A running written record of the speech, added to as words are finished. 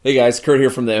Hey guys, Kurt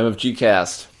here from the MFG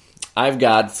Cast. I've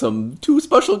got two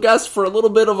special guests for a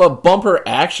little bit of a bumper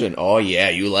action. Oh yeah,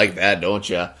 you like that, don't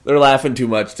you? They're laughing too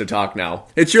much to talk now.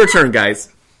 It's your turn, guys.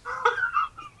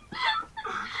 Wait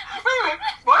a minute,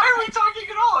 why are we talking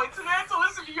at all? It's an ad to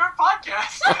listen to your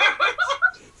podcast.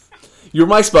 You're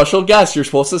my special guest. You're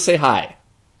supposed to say hi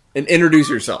and introduce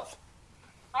yourself.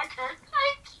 Hi, Kurt.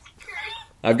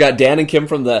 I've got Dan and Kim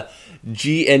from the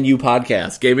GNU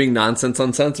Podcast, Gaming Nonsense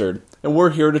Uncensored, and we're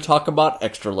here to talk about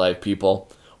Extra Life, people.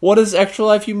 What is Extra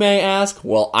Life, you may ask?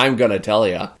 Well, I'm going to tell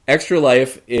you. Extra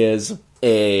Life is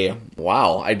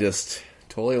I just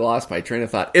totally lost my train of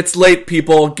thought. It's late,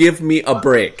 people. Give me a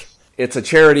break. It's a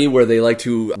charity where they like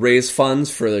to raise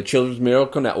funds for the Children's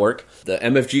Miracle Network. The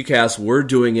MFG Cast, we're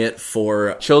doing it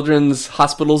for Children's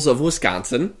Hospitals of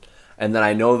Wisconsin. And then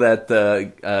I know that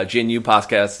the GNU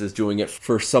Podcast is doing it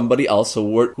for somebody else. So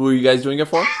who are you guys doing it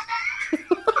for?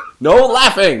 No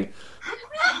laughing.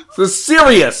 This is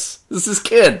serious. This is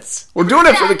kids. We're doing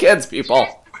it for the kids, people.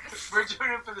 We're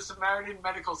doing it for the Samaritan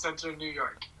Medical Center in New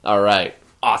York. All right.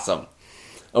 Awesome.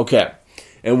 Okay.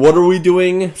 And what are we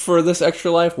doing for this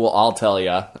Extra Life? Well, I'll tell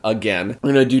you again.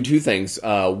 We're going to do two things.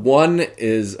 One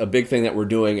is a big thing that we're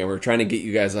doing, and we're trying to get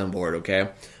you guys on board, okay?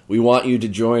 We want you to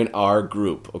join our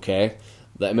group, okay?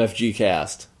 The MFG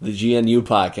Cast, the GNU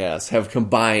Podcast have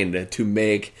combined to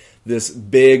make this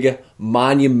big,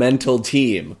 monumental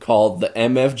team called the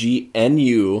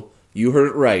MFG-NU. You heard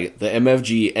it right, the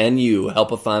MFG-NU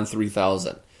Helpathon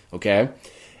 3000, okay?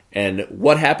 And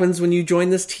what happens when you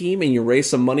join this team and you raise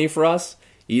some money for us?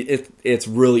 It's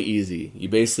really easy.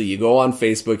 You go on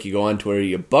Facebook, you go on Twitter,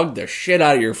 you bug the shit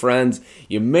out of your friends,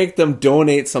 you make them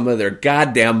donate some of their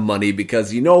goddamn money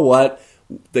because you know what?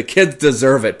 The kids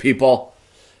deserve it, people.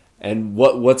 And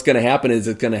what's going to happen is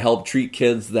it's going to help treat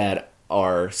kids that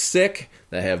are sick,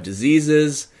 that have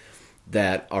diseases,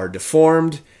 that are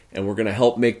deformed, and we're going to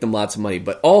help make them lots of money.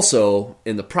 But also,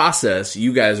 in the process,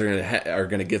 you guys are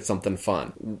going to get something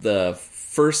fun. The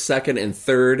first, second, and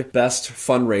third best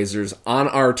fundraisers on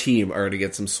our team are going to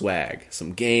get some swag,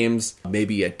 some games,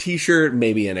 maybe a t-shirt,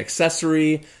 maybe an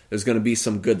accessory. There's going to be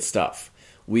some good stuff.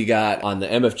 We got, on the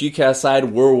MFG Cast side,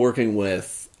 we're working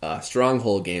with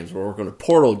Stronghold games, we're working with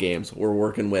Portal games, we're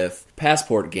working with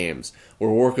Passport games,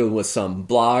 we're working with some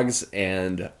blogs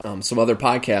and some other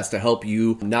podcasts to help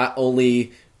you not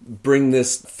only bring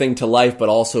this thing to life, but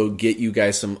also get you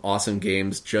guys some awesome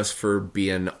games just for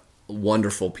being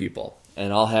wonderful people.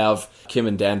 And I'll have Kim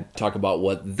and Dan talk about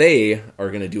what they are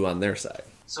going to do on their side.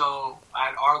 So,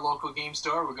 at our local game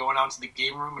store, we're going out to the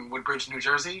game room in Woodbridge, New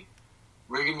Jersey.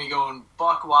 We're going to be going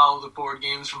buck wild with board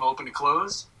games from open to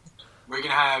close. We're going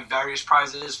to have various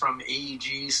prizes from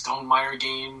AEG, Stonemaier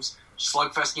games,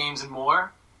 Slugfest games, and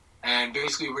more. And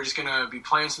basically, we're just going to be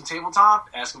playing some tabletop,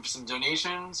 asking for some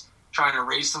donations, trying to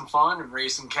raise some fun and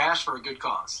raise some cash for a good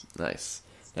cause. Nice.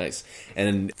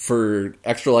 And for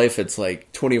Extra Life, it's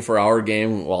like 24-hour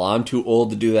game. Well, I'm too old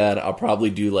to do that. I'll probably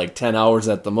do like 10 hours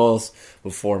at the most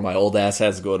before my old ass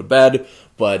has to go to bed.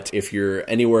 But if you're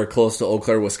anywhere close to Eau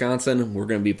Claire, Wisconsin, we're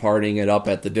going to be partying it up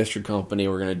at the District Company.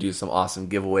 We're going to do some awesome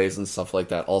giveaways and stuff like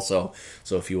that also.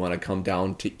 So if you want to come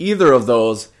down to either of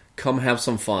those, come have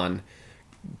some fun.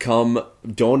 Come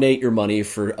donate your money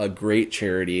for a great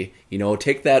charity. You know,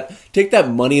 take that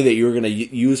money that you're going to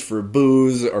use for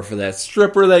booze or for that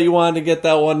stripper that you wanted to get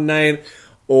that one night,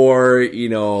 or, you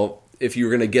know, if you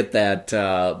were going to get that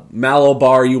Mallow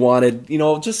bar you wanted, you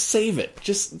know, just save it.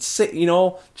 Just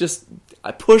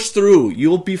push through.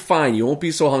 You'll be fine. You won't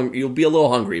be so hungry. You'll be a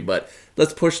little hungry, but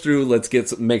let's push through.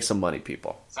 Let's make some money,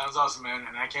 people. Sounds awesome, man,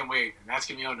 and I can't wait. And that's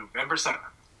going to be on November 7th.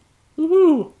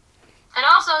 Woohoo! And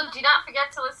also, do not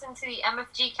forget to listen to the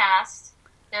MFG Cast.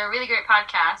 They're a really great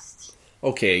podcast.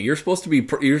 Okay, you're supposed to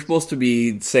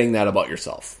be saying that about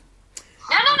yourself.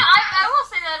 No, I will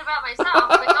say that about myself.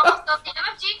 But also the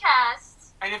MFG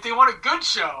Cast. And if they want a good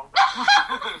show,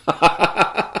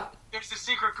 there's the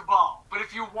Secret Cabal. But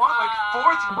if you want like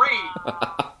fourth rate,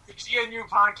 the GNU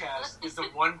Podcast is the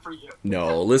one for you.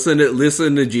 No, listen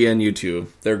to GNU too.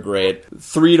 They're great.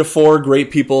 3 to 4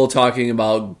 great people talking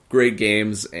about great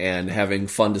games and having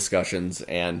fun discussions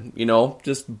and, you know,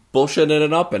 just bullshitting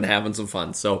it up and having some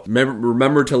fun. So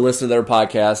remember to listen to their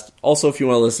podcast. Also, if you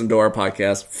want to listen to our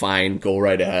podcast, fine, go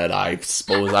right ahead. I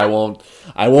suppose I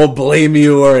won't blame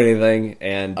you or anything.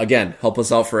 And again, help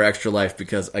us out for Extra Life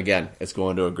because, again, it's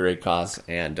going to a great cause.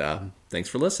 And thanks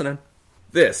for listening.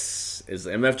 This is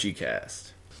the MFG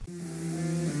Cast.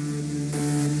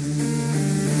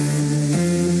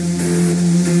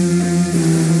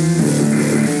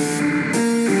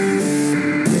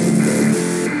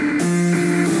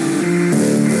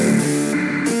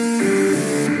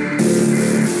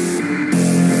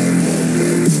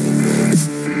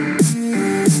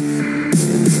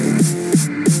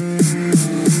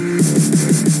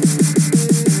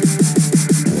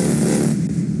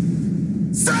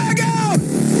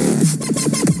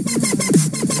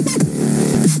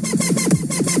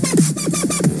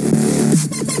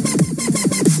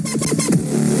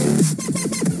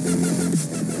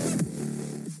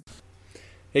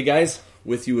 Hey guys,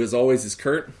 with you as always is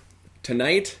Kurt.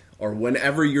 Tonight, or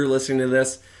whenever you're listening to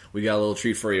this, we got a little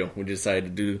treat for you. We decided to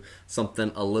do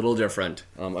something a little different.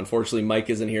 Unfortunately, Mike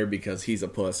isn't here because he's a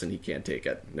puss and he can't take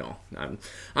it. No,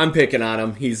 I'm picking on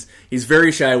him. He's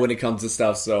very shy when it comes to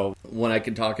stuff, so when I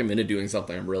can talk him into doing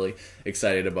something, I'm really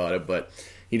excited about it. But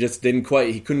he just couldn't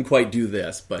quite do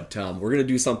this. But we're going to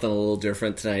do something a little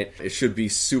different tonight. It should be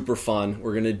super fun.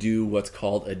 We're going to do what's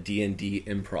called a D&D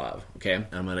improv, okay?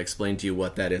 I'm going to explain to you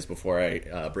what that is before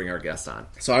I bring our guest on.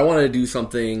 So I want to do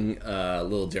something a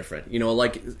little different. You know,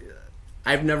 like,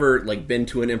 I've never been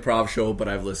to an improv show, but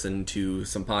I've listened to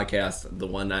some podcasts. The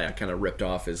one I kind of ripped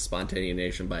off is Spontaneous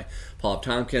Nation by Paul F.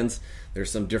 Tompkins. There's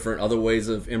some different other ways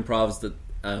of improvs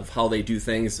of how they do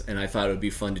things, and I thought it would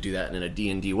be fun to do that in a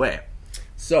D&D way.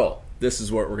 So, this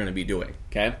is what we're going to be doing,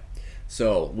 okay?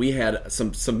 So, we had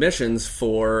some submissions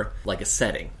for, a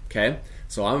setting, okay?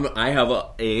 So, I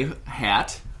have a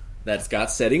hat that's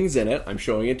got settings in it. I'm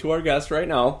showing it to our guest right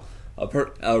now.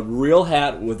 A real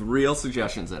hat with real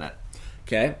suggestions in it,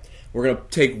 okay? We're going to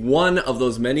take one of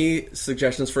those many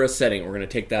suggestions for a setting. We're going to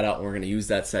take that out, and we're going to use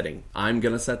that setting. I'm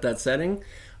going to set that setting,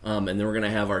 and then we're going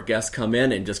to have our guest come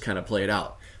in and just kind of play it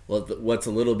out. Well, what's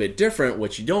a little bit different,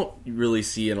 what you don't really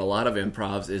see in a lot of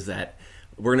improvs, is that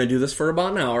we're going to do this for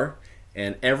about an hour,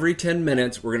 and every 10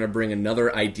 minutes we're going to bring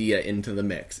another idea into the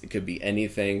mix. It could be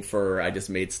anything I just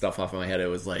made stuff off my head. It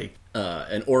was like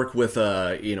an orc with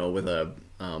a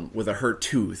hurt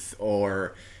tooth,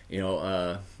 or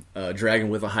a dragon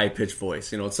with a high-pitched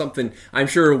voice. It's something, I'm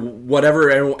sure whatever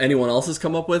anyone else has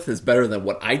come up with is better than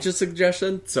what I just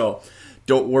suggested, so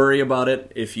don't worry about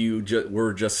it if you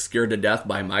were just scared to death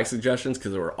by my suggestions,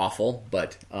 because they were awful,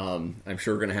 but I'm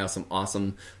sure we're going to have some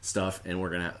awesome stuff, and we're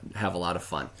going to have a lot of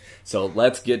fun. So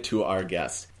let's get to our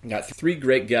guests. We've got 3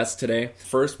 great guests today.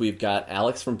 First, we've got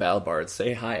Alex from Battlebards.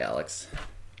 Say hi, Alex.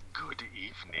 Good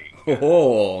evening.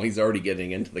 Oh, he's already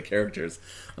getting into the characters.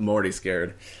 I'm already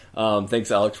scared. Thanks,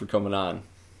 Alex, for coming on.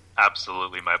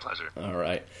 Absolutely, my pleasure. All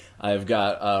right. I've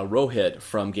got Rohit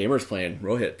from Gamers Playing.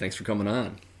 Rohit, thanks for coming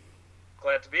on.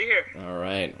 Glad to be here. All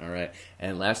right.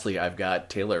 And lastly, I've got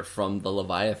Taylor from the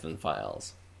Leviathan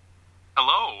Files.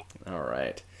 Hello. All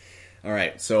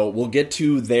right. So we'll get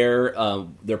to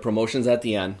their promotions at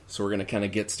the end. So we're going to kind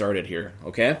of get started here,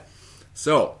 okay?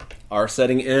 So our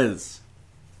setting is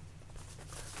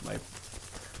my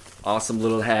awesome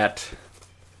little hat.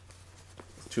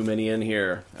 Too many in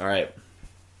here. All right.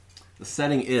 The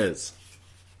setting is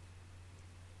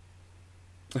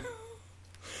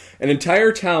an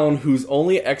entire town whose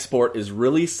only export is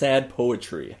really sad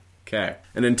poetry. Okay.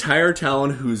 An entire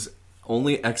town whose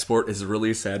only export is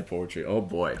really sad poetry. Oh,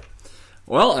 boy.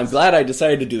 Well, I'm glad I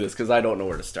decided to do this, because I don't know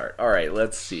where to start. All right,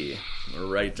 let's see.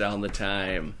 We'll write down the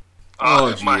time.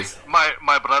 Oh, jeez.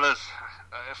 My brothers,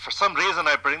 for some reason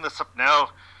I bring this up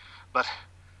now, but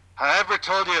have I ever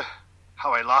told you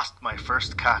how I lost my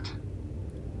first cat?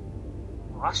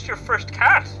 Lost your first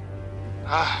cat?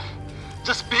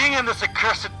 Just being in this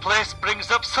accursed place brings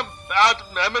up some bad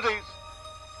memories.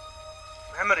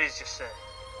 Memories, you say?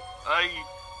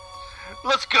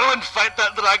 Let's go and fight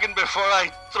that dragon before I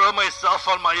throw myself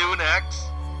on my own axe.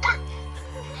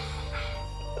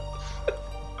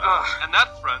 And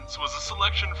that, friends, was a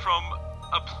selection from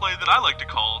a play that I like to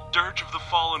call Dirge of the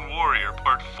Fallen Warrior,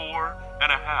 Part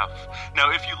 4.5.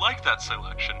 Now, if you like that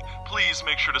selection, please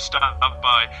make sure to stop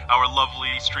by our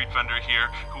lovely street vendor here,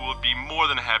 who will be more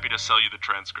than happy to sell you the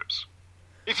transcripts.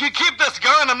 If you keep this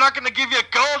going, I'm not going to give you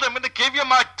gold, I'm going to give you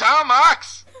my damn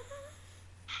axe!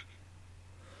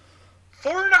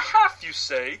 4.5, you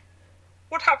say?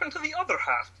 What happened to the other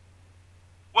half?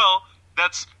 Well,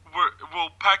 we'll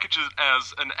package it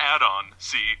as an add-on,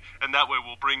 see, and that way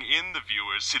we'll bring in the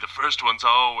viewers. See, the first one's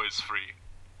always free.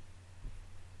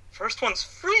 First one's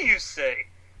free, you say?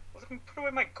 Well, let me put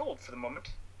away my gold for the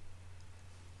moment.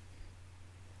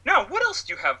 Now, what else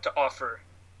do you have to offer?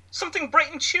 Something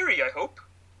bright and cheery, I hope?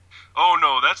 Oh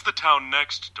no, that's the town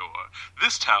next door.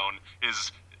 This town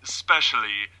is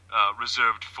especially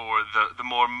reserved for the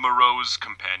more morose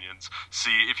companions.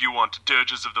 See, if you want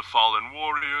Dirges of the Fallen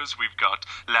Warriors, we've got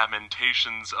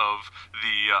Lamentations of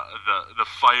the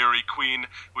Fiery Queen.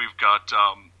 We've got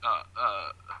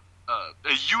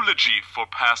a eulogy for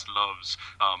past loves,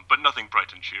 but nothing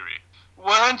bright and cheery.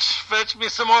 Wench, fetch me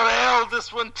some more ale.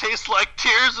 This one tastes like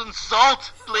tears and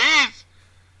salt, please.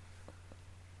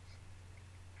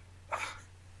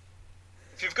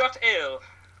 If you've got ale,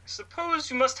 I suppose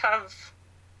you must have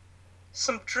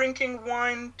some drinking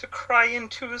wine to cry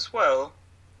into as well.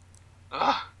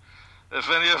 If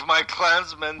any of my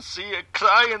clansmen see a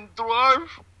crying dwarf,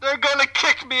 they're gonna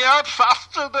kick me out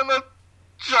faster than a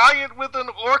giant with an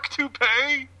orc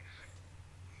toupee?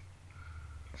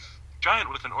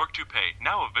 Giant with an orc toupee,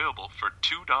 now available for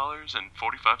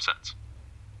 $2.45.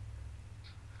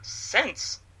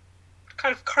 Cents? What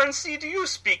kind of currency do you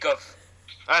speak of?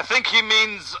 I think he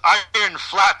means iron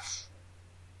flats.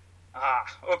 Ah,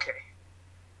 okay.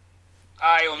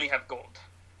 I only have gold.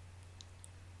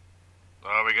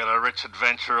 Oh, we got a rich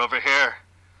adventurer over here.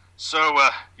 So,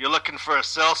 you're looking for a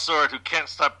sellsword who can't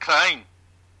stop crying?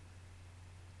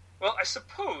 Well, I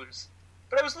suppose.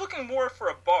 But I was looking more for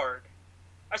a bard.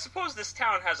 I suppose this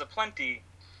town has aplenty.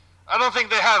 I don't think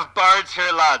they have bards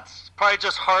here, lads. Probably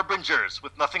just harbingers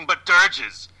with nothing but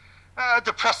dirges. A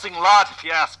depressing lot, if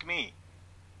you ask me.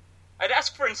 I'd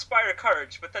ask for inspire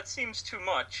courage, but that seems too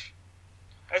much.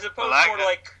 I suppose Well, more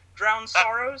like drown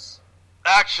sorrows?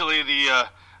 Actually,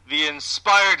 the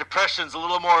inspire depression's a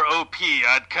little more OP.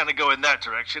 I'd kind of go in that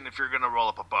direction if you're going to roll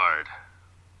up a bard.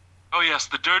 Oh yes,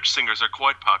 the dirge singers are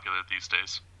quite popular these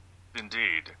days.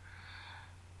 Indeed.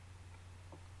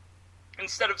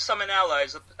 Instead of summon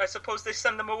allies, I suppose they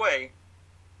send them away.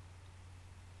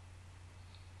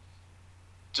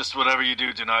 Just whatever you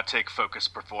do, do not take focus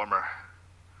performer.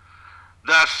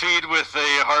 That feed with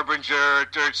a harbinger,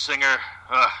 dirge singer,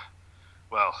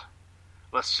 well,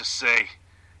 let's just say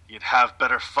you'd have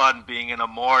better fun being in a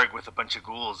morgue with a bunch of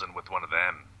ghouls than with one of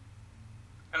them.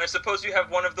 And I suppose you have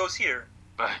one of those here.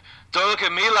 But don't look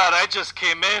at me, lad. I just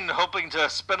came in hoping to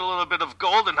spend a little bit of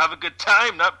gold and have a good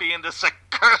time, not be in this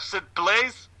accursed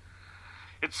place.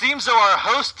 It seems though our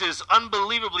host is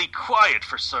unbelievably quiet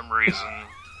for some reason.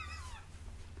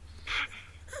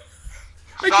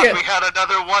 Thought we had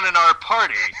another one in our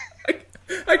party.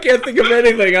 I can't think of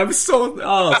anything. This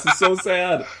is so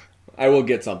sad. I will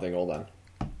get something. Hold on.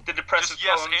 The depressive Just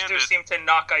yes poems and do it. seem to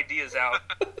knock ideas out.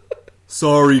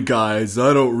 Sorry, guys.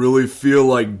 I don't really feel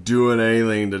like doing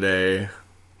anything today.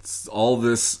 It's all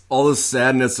this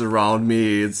sadness around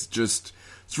me. It's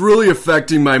really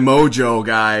affecting my mojo,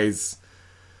 guys.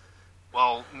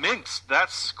 Well, Minx,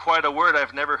 that's quite a word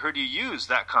I've never heard you use,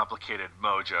 that complicated,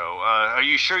 mojo. Are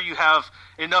you sure you have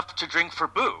enough to drink for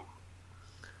Boo?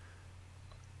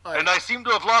 And I seem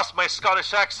to have lost my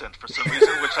Scottish accent for some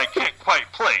reason, which I can't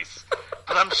quite place.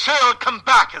 But I'm sure it'll come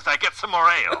back as I get some more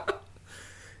ale.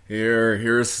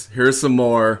 Here's some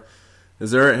more.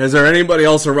 Is there anybody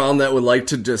else around that would like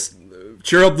to just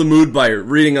cheer up the mood by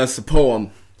reading us a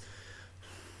poem?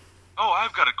 Oh,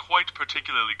 I've got a quite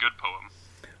particularly good poem.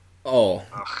 Oh.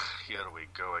 Ugh, here we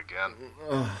go again.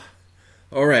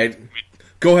 All right.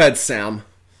 Go ahead, Sam.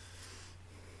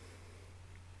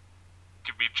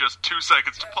 Give me just 2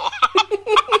 seconds to pull it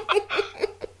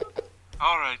up.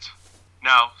 All right.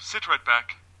 Now, sit right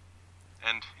back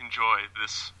and enjoy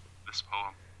this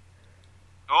poem.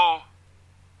 Oh,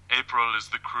 April is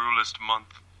the cruelest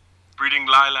month, breeding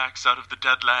lilacs out of the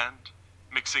dead land,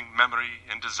 mixing memory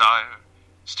and desire,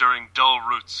 stirring dull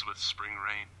roots with spring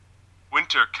rain.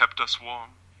 Winter kept us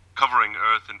warm, covering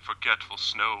earth in forgetful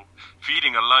snow,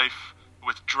 feeding a life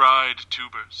with dried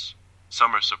tubers.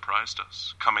 Summer surprised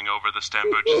us, coming over the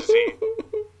Stamberge Sea.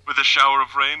 With a shower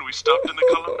of rain, we stopped in the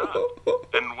colonnade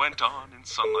and went on in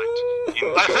sunlight.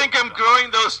 I think I'm growing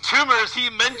those tumors he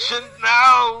mentioned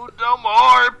now. No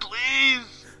more,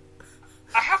 please.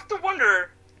 I have to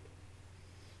wonder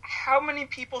how many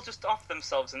people just off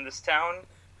themselves in this town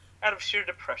out of sheer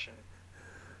depression.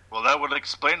 Well, that would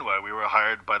explain why we were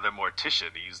hired by the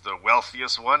mortician. He's the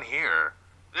wealthiest one here.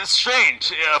 It's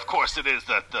strange. Yeah, of course it is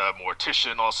that the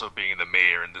mortician also being the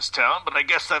mayor in this town, but I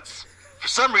guess that's, for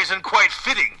some reason, quite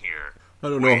fitting here. I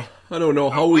don't know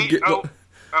how we get...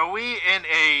 Are we in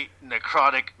a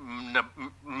necrotic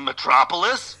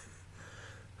metropolis?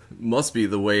 Must be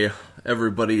the way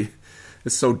everybody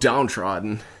is so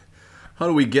downtrodden. How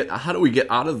do we get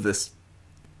out of this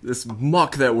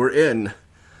muck that we're in?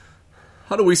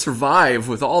 How do we survive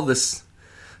with all this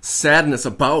sadness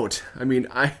about? I mean,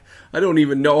 I don't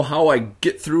even know how I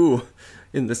get through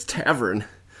in this tavern.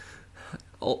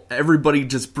 Everybody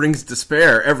just brings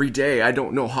despair every day. I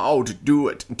don't know how to do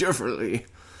it differently.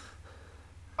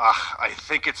 I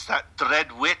think it's that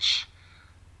dread witch.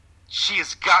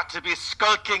 She's got to be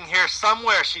skulking here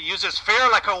somewhere. She uses fear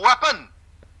like a weapon.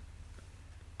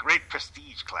 Great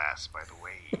prestige class, by the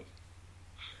way.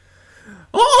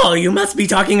 Oh, you must be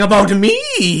talking about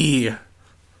me!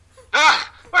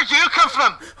 Where'd you come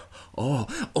from? Oh,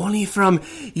 only from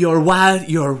your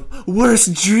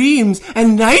worst dreams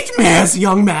and nightmares,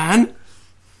 young man.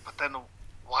 But then,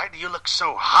 why do you look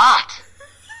so hot?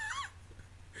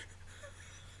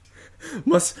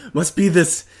 Must be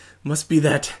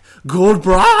that gold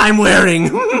bra I'm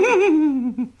wearing.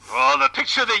 Well, the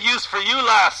picture they used for you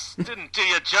last didn't do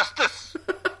you justice.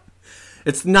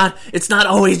 It's not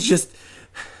always just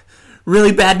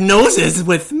really bad noses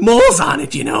with moles on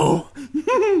it, you know.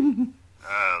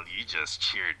 Well, you just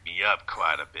cheered me up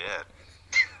quite a bit.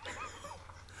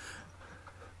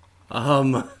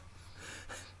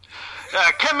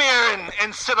 Come here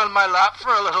and sit on my lap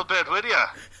for a little bit, would ya?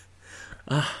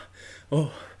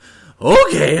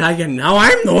 Okay, now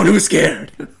I'm the one who's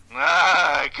scared. Come here,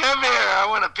 I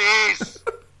want a piece.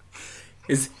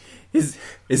 Is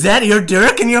that your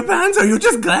dirk in your pants? Or are you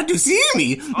just glad to see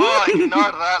me? Oh,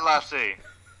 ignore that, lassie.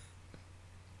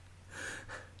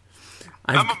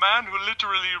 I'm a man who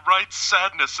literally writes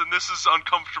sadness, and this is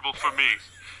uncomfortable for me.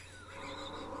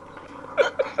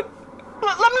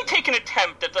 Let me take an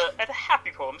attempt at a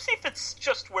happy poem, see if it's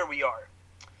just where we are.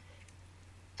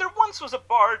 There once was a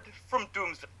bard from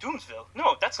Doomsville.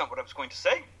 No, that's not what I was going to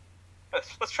say.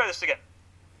 Let's try this again.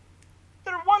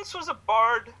 There once was a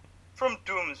bard from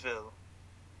Doomsville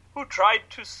who tried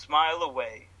to smile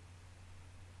away.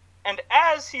 And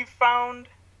as he found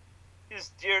his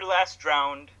dear lass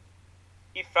drowned,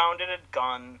 he found it had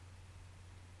gone.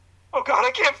 Oh God,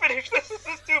 I can't finish this. This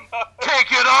is too much. Take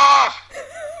it off!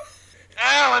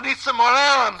 Al, I need some more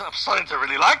ale. I'm starting to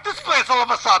really like this place all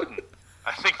of a sudden.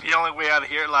 I think the only way out of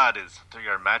here, lad, is through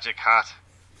your magic hat.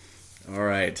 All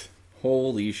right.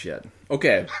 Holy shit.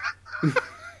 Okay.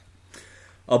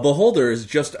 A beholder is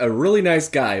just a really nice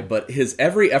guy, but his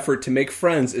every effort to make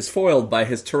friends is foiled by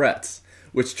his Tourette's,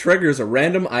 which triggers a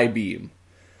random eye beam.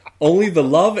 Only the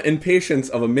love and patience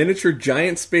of a miniature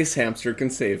giant space hamster can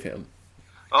save him.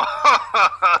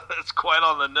 Oh, that's quite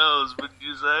on the nose, wouldn't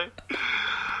you say?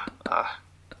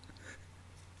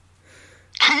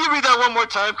 Can you read that one more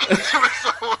time? Because there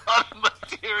was a lot of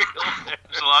material there.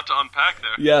 There's a lot to unpack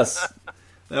there. Yes.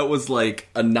 That was like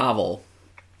a novel.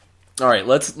 All right,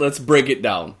 let's break it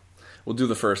down. We'll do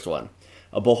the first one.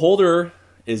 A beholder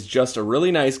is just a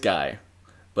really nice guy,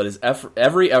 but his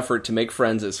every effort to make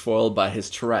friends is foiled by his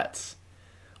Tourette's,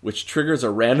 which triggers a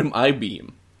random eye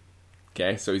beam.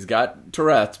 Okay, so he's got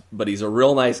Tourette's, but he's a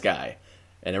real nice guy.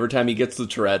 And every time he gets the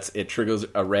Tourette's, it triggers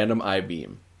a random eye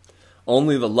beam.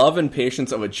 Only the love and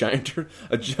patience of a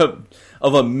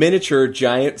miniature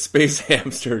giant space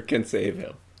hamster can save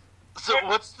him. So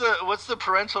what's the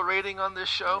parental rating on this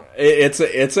show?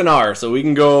 It's an R, so we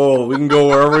can go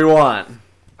wherever we want.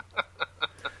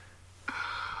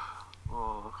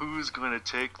 Oh, who's going to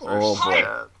take this? Oh boy.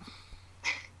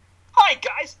 Hi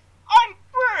guys, I'm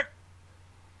Bert.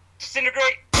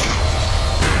 Disintegrate.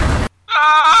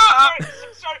 Ah!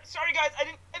 Sorry guys, I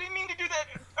didn't mean to do that.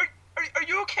 Are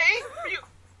you okay?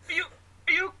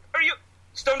 Are you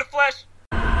stone to flesh?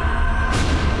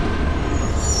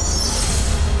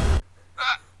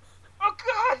 Oh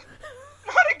God!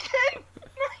 Not again!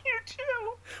 Not here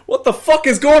too! What the fuck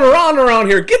is going on around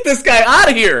here? Get this guy out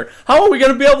of here! How are we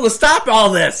going to be able to stop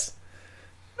all this?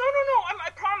 No!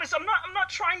 I promise. I'm not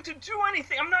trying to do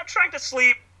anything. I'm not trying to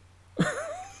sleep.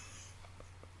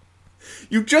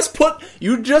 You just put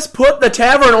the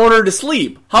tavern owner to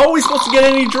sleep. How are we supposed to get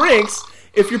any drinks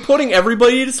if you're putting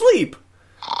everybody to sleep?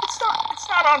 It's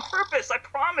not on purpose. I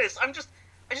promise. I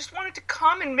just wanted to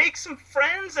come and make some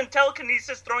friends and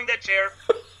telekinesis throwing that chair.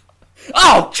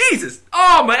 Oh, Jesus!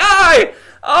 Oh, my eye!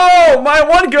 Oh, my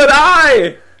one good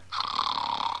eye!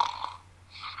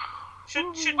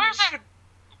 Should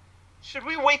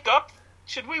we wake up?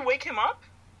 Should we wake him up?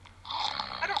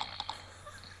 I don't...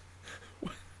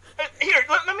 Here,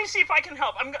 let me see if I can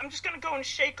help. I'm just gonna go and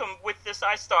shake him with this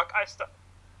eye stock.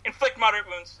 Inflict moderate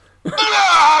wounds.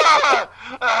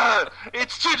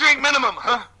 It's 2 drink minimum,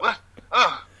 huh? What?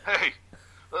 Oh, hey.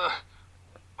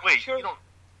 Wait, Sure.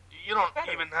 you don't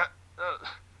even have...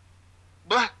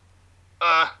 what?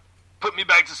 Put me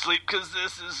back to sleep, because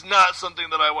this is not something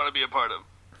that I want to be a part of.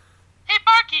 Hey,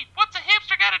 Barkeep, what's a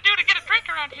hamster gotta do to get a drink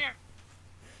around here?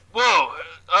 Whoa,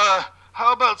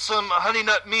 how about some honey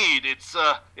nut mead? It's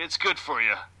good for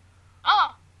you.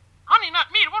 Oh, honey nut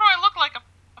mead, what do I look like, a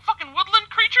fucking woodland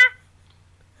creature?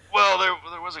 Well,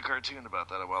 there was a cartoon about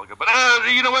that a while ago. But,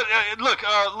 you know what? Look,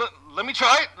 let me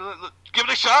try it. Give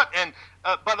it a shot. And,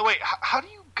 by the way, how are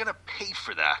you going to pay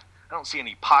for that? I don't see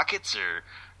any pockets or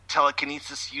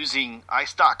telekinesis using eye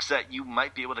stalks that you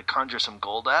might be able to conjure some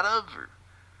gold out of. Or...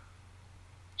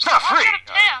 It's not free. I've got a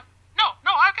tab. No,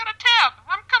 I've got a tab.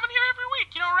 I'm coming here every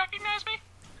week. You don't recognize me?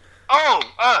 Oh,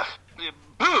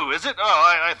 Boo, is it?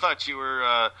 Oh, I thought you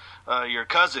were your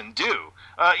cousin, Do.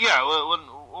 Yeah,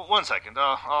 one second.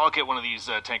 I'll get one of these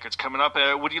tankards coming up.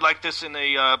 Would you like this in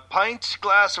a pint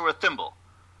glass or a thimble?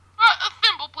 A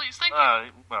thimble, please. Thank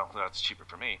you. Well, that's cheaper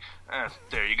for me.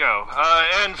 There you go.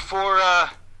 And for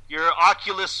your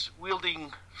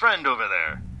Oculus-wielding friend over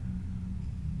there.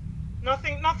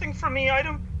 Nothing for me.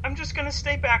 I'm just gonna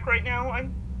stay back right now. I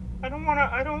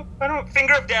don't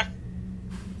finger of death.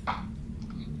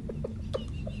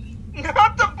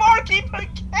 Not the barkeep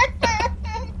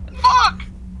again. Fuck!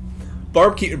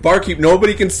 Barkeep,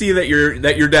 nobody can see that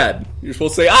you're dead. You're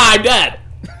supposed to say, I'm dead.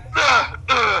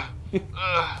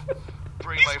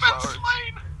 Bring He's my been flowers.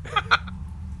 slain!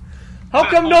 How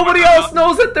come nobody else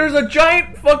knows that there's a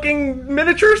giant fucking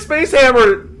miniature space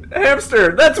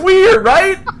hamster? That's weird,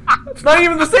 right? It's not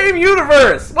even the same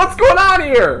universe. What's going on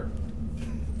here?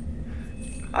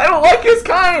 I don't like his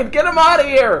kind. Get him out of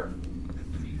here.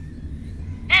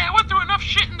 Hey, I went through enough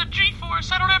shit in the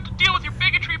G-Force. I don't have to deal with your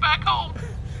bigotry back home.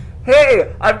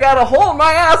 Hey, I've got a hole in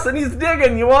my ass and he's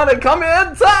digging. You want to come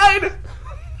inside?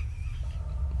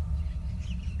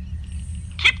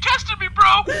 Keep testing me,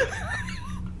 bro.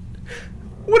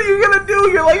 What are you gonna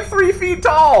do? You're like 3 feet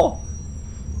tall.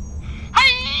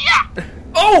 Hi-ya!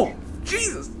 Oh,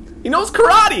 Jesus. He knows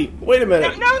karate. Wait a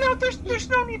minute. No, there's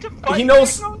no need to fight. He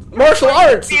knows There's no martial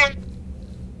fight arts. here.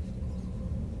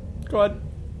 Go ahead.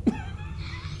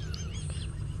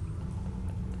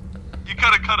 You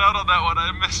kind of cut out on that one.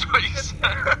 I missed what you said.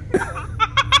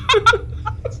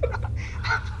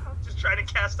 I'm just trying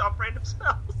to cast off random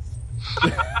spells.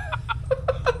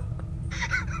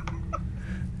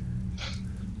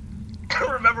 I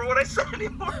don't remember what I said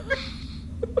anymore.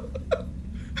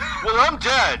 Well, I'm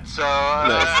dead, so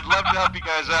I'd love to help you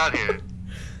guys out here.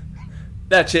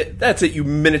 That's it, you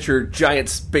miniature giant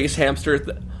space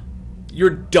hamster. You're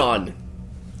done.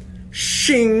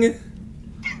 Shing.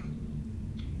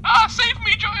 Save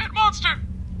me, giant monster.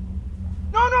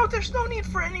 No, there's no need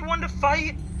for anyone to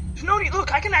fight. There's no need.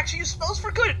 Look, I can actually use spells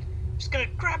for good. I'm just gonna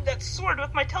grab that sword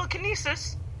with my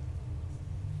telekinesis.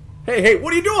 Hey,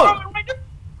 what are you doing?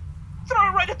 Throw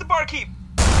it right at the barkeep.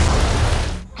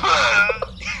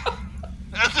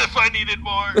 As if I needed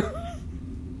more.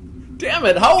 Damn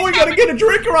it, how are we gonna get a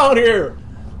drink around here?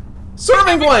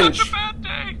 Serving wench! Such a bad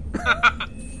day.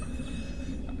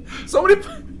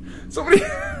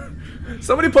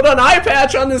 Somebody put an eye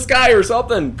patch on this guy or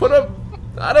something. Put a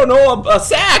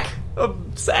sack. A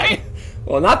sack.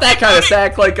 Well, not that kind of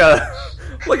sack, like a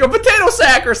potato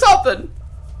sack or something.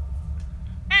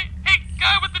 Hey,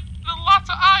 guy with the lots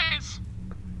of eyes.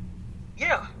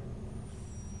 Yeah.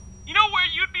 You know where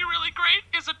you'd be really great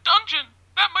is a dungeon.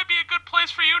 That might be a good place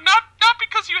for you. Not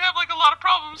because you have like a lot of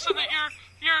problems and that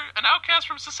you're an outcast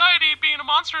from society being a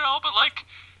monster and all, but like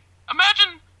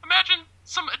imagine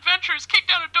some adventurers kick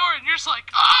down a door and you're just like,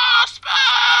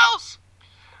 spells!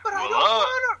 But I Well, don't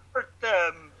want to hurt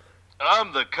them.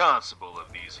 I'm the constable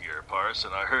of these here parts,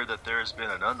 and I heard that there's been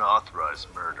an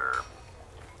unauthorized murder.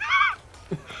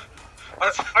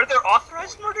 Are there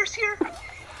authorized murders here?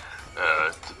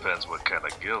 It depends what kind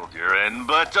of guild you're in,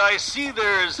 but I see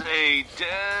there's a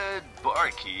dead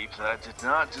barkeep that did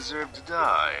not deserve to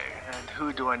die. And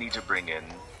who do I need to bring in?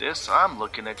 I'm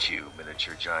looking at you,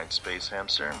 miniature giant space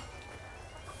hamster.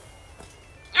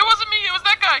 It wasn't me, it was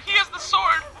that guy. He has the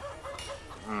sword.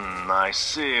 I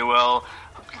see. Well,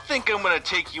 I think I'm gonna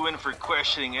take you in for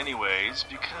questioning anyways,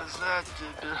 because that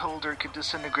beholder could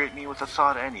disintegrate me with a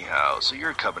thought anyhow, so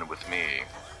you're coming with me.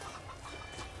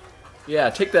 Yeah,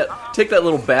 take that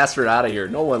little bastard out of here.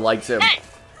 No one likes him. Hey,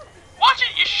 watch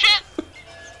it, you shit.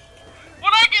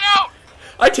 When I get out,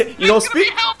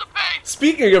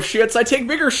 Speaking of shits, I take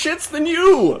bigger shits than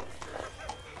you.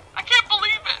 I can't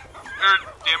believe it.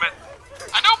 Damn it.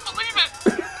 I don't believe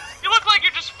it. You look like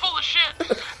you're just full of shit.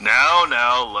 Now,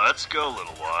 let's go,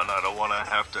 little one. I don't want to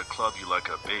have to club you like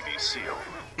a baby seal.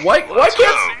 Why isn't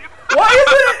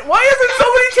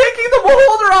somebody taking the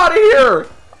beholder out of here?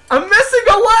 I'm missing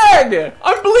a leg.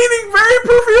 I'm bleeding very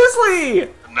profusely.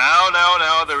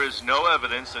 Now, there is no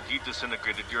evidence that he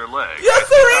disintegrated your leg. Yes,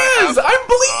 there is. I'm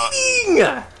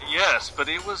bleeding. Yes, but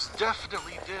it was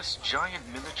definitely this giant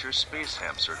miniature space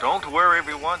hamster. Don't worry,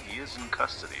 everyone. He is in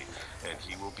custody, and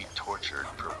he will be tortured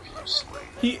profusely.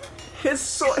 His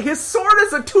sword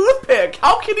is a toothpick.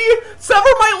 How can he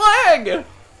sever my leg?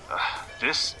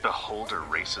 This beholder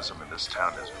racism in this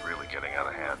town is really getting out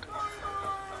of hand.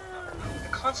 A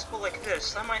constable like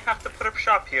this, I might have to put up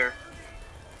shop here.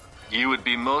 You would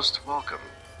be most welcome.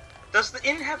 Does the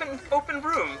inn have an open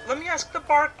room? Let me ask the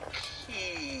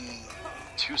barkeep.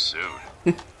 Too soon.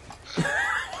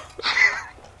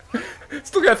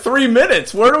 Still got 3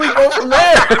 minutes. Where do we go from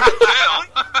there?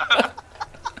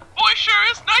 Boy, sure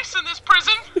is nice in this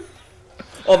prison.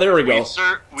 Oh, there we go.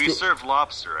 We serve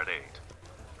lobster at 8.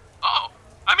 Oh,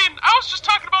 I mean, I was just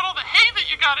talking about all the hay that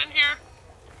you got in here.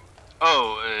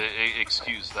 Oh,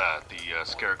 excuse that. The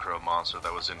scarecrow monster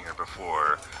that was in here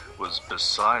before was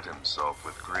beside himself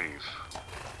with grief.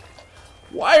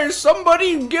 Why is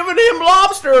somebody giving him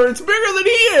lobster? It's bigger than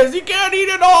he is. He can't eat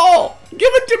it all. Give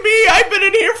it to me. I've been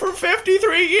in here for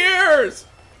 53 years.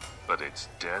 But it's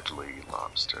deadly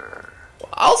lobster.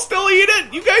 I'll still eat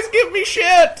it. You guys give me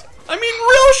shit. I mean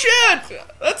real shit.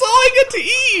 That's all I get to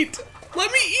eat.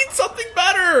 Let me eat something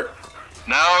better.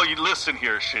 Now, you listen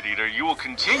here, shit-eater. You will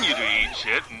continue to eat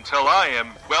shit until I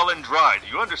am well and dry. Do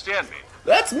you understand me?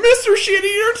 That's Mr.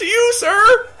 Shit-Eater to you,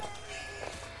 sir.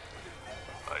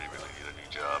 I really need a new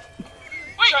job.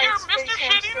 Wait, Giant you're space Mr.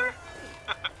 hamster? Shit-Eater?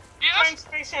 Giant Yes?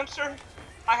 space hamster,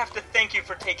 I have to thank you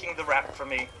for taking the rap for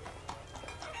me.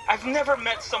 I've never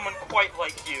met someone quite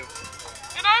like you.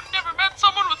 And I've never met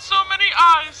someone with so many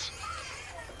eyes.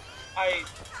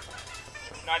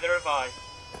 Neither have I.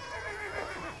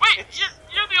 Wait,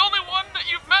 you're the only one that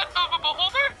you've met of a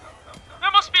beholder?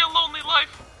 That must be a lonely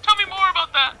life. Tell me more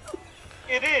about that.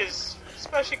 It is,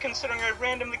 especially considering I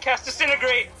randomly cast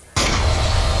Disintegrate.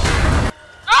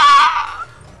 Ah!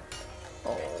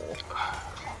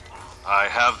 I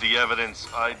have the evidence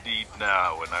I need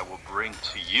now, and I will bring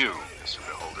to you, Mr.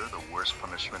 Beholder, the worst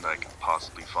punishment I can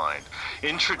possibly find.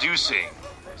 Introducing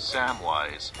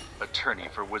Samwise, attorney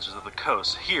for Wizards of the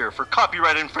Coast, here for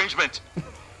copyright infringement.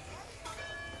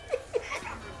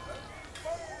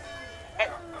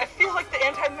 I feel like the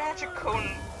anti-magic cone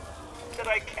that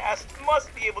I cast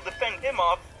must be able to fend him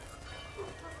off.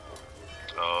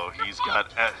 Oh, he's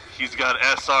got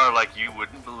SR like you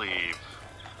wouldn't believe.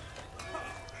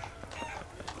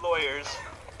 Lawyers,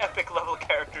 epic level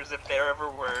characters if there ever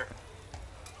were.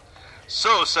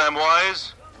 So,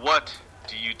 Samwise, what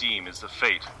do you deem is the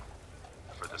fate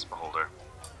for this beholder?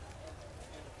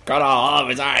 Cut all of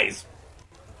his eyes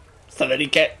so that he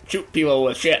can't shoot people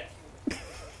with shit.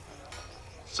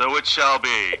 So it shall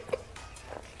be.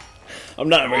 I'm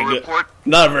not a very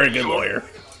good lawyer.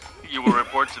 You will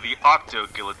report to the Octo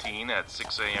Guillotine at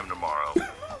 6 a.m. tomorrow.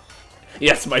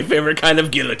 Yes, my favorite kind of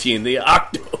guillotine, the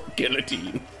Octo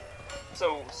Guillotine.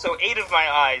 So 8 of my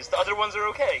eyes. The other ones are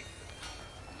okay.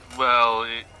 Well,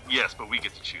 yes, but we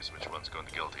get to choose which one's going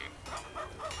to guillotine.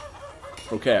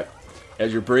 Okay,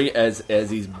 as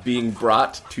he's being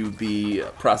brought to be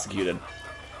prosecuted,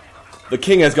 the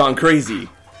king has gone crazy.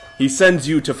 He sends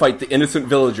you to fight the innocent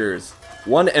villagers.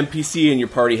 One NPC in your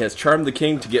party has charmed the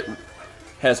king to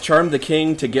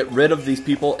get rid of these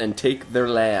people and take their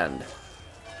land.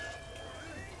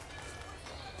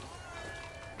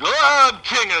 Well, I'm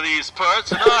king of these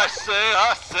parts, and I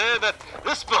say that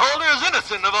this beholder is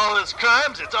innocent of all his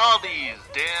crimes. It's all these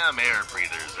damn air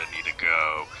breathers that need to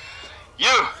go.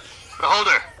 You,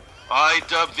 beholder, I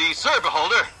dub thee Sir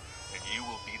Beholder, and you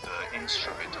will be the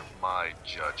instrument of my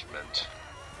judgment.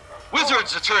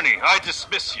 Wizard's attorney, I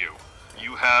dismiss you.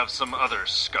 You have some other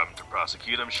scum to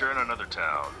prosecute, I'm sure, in another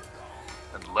town.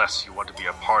 Unless you want to be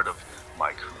a part of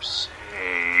my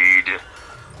crusade.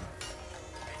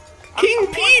 King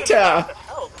Peter!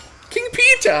 King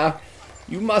Peter!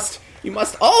 You must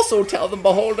also tell the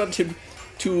beholder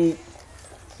to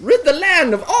rid the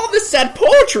land of all this sad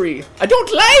poetry. I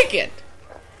don't like it.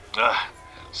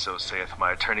 So saith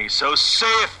my attorney, so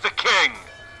saith the king.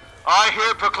 I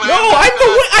here proclaim... No, I'm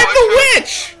the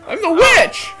witch! I'm the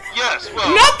witch! Yes, well...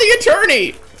 Not the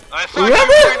attorney! I thought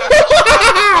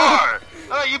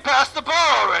you passed the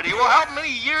bar already. Well, how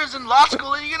many years in law school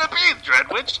are you going to be,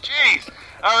 Dreadwitch? Jeez.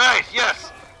 All right,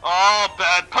 yes. All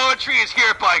bad poetry is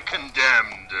hereby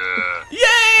condemned.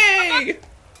 Yay!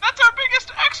 That's our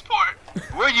biggest export.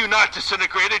 Were you not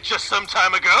disintegrated just some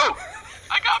time ago?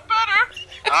 I got better.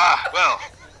 Well,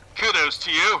 kudos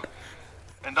to you.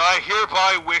 And I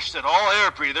hereby wish that all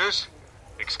air breathers,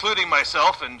 excluding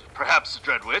myself and perhaps the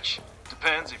Dreadwitch,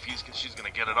 depends if she's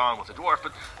going to get it on with the dwarf,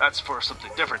 but that's for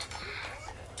something different,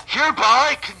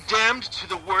 hereby condemned to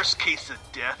the worst case of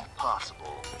death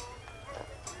possible.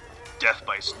 Death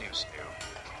by snoo-snoo.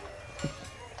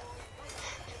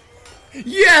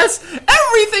 Yes!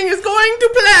 Everything is going to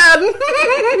plan!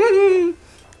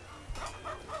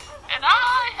 And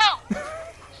I help.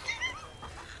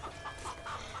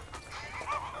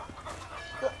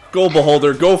 Go,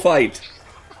 Beholder, go fight.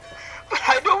 But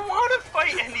I don't want to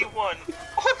fight anyone.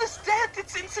 All this death,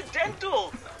 it's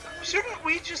incidental. Shouldn't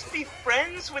we just be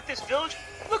friends with this village?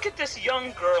 Look at this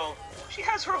young girl. She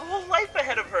has her whole life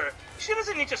ahead of her. She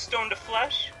doesn't need to stone to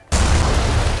flesh.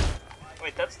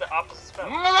 Wait, that's the opposite spell.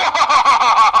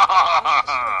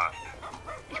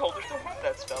 Beholders don't have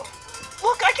that spell.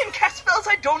 Look, I can cast spells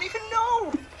I don't even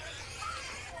know.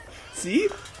 See?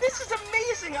 This is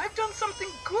amazing. I've done something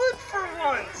good for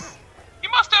once. You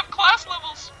must have class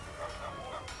levels.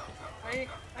 I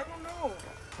don't know.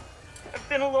 I've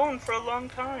been alone for a long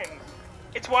time.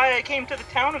 It's why I came to the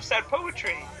town of sad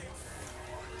poetry.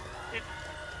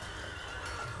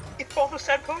 If all the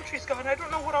sad poetry's gone, I don't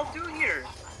know what I'll do here.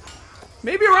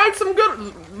 Maybe write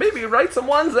some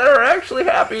ones that are actually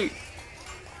happy.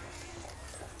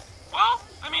 Well,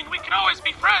 I mean, we can always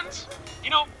be friends. You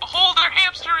know, behold our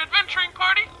hamster adventuring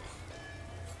party.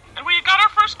 And we got our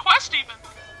first quest, even.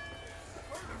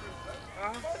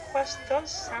 The quest does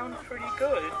sound pretty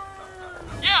good.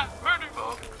 Yeah, murder.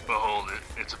 Well, behold it.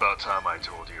 It's about time I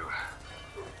told you.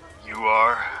 You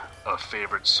are a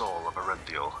favored soul of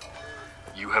Arenthiel.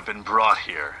 You have been brought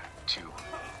here to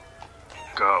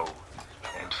go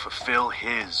and fulfill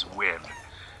his whim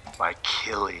by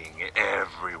killing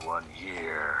everyone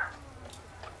here.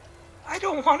 I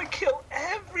don't want to kill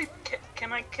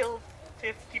Can I kill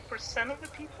 50% of the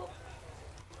people?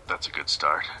 That's a good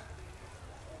start.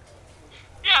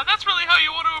 Yeah, that's really how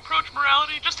you want to approach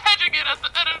morality, just hedging it at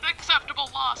an acceptable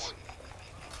loss.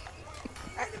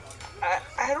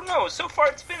 I don't know. So far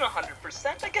it's been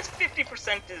 100%. I guess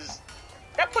 50% is...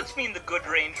 That puts me in the good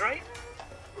range, right?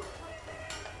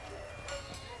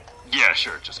 Yeah,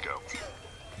 sure, just go.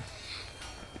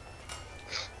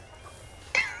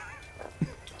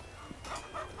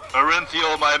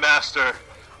 Arenthiel, my master,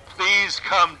 please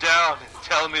come down and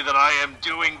tell me that I am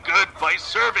doing good by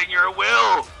serving your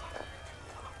will.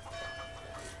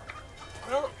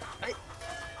 Well,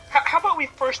 how about we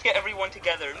first get everyone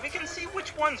together and we can see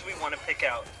which ones we want to pick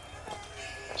out?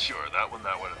 Sure, that one,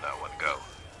 and that one. Go.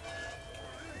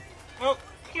 Well,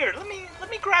 here, let me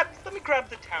grab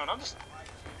the town. I'll just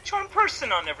charm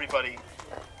person on everybody.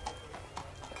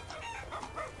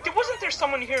 Wasn't there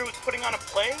someone here who was putting on a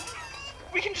play?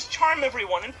 We can just charm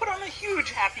everyone and put on a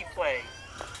huge happy play.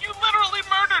 You literally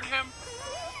murdered him.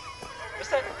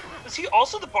 Was he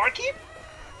also the barkeep?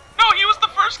 No, he was the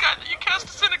first guy that you cast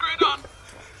Disintegrate on.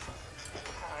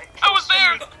 I was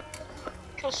there.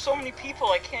 Kill so many people,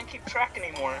 I can't keep track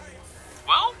anymore.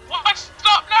 Well, why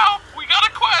stop now? We got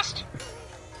a quest.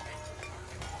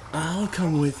 I'll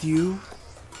come with you.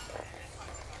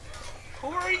 Who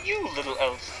are you, little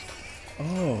elf?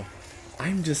 Oh,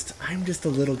 I'm just a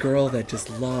little girl that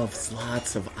just loves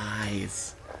lots of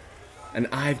eyes. And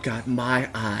I've got my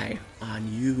eye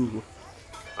on you.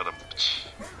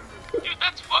 Dude,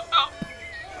 that's fucked up.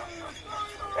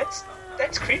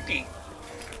 That's creepy.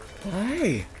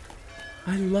 Why?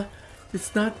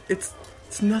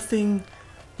 It's nothing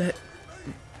that...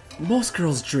 Most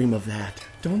girls dream of that,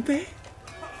 don't they?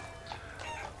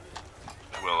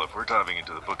 Well, if we're diving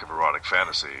into the book of erotic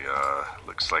fantasy,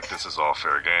 looks like this is all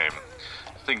fair game.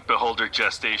 I think Beholder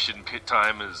gestation pit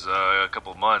time is a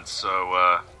couple months,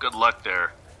 so good luck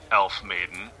there, elf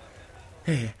maiden.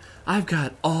 Hey, I've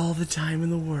got all the time in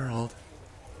the world.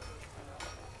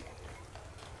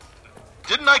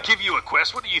 Didn't I give you a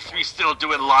quest? What are you three still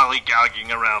doing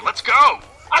lollygagging around? Let's go!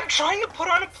 I'm trying to put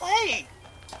on a play.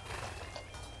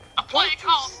 A play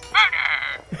called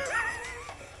Murder.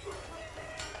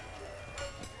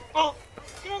 Well,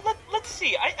 let's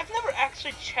see. I've never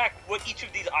actually checked what each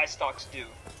of these eye stalks do.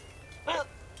 But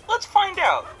let's find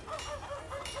out.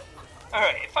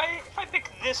 Alright, if I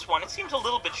pick this one, it seems a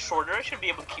little bit shorter. I should be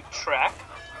able to keep track.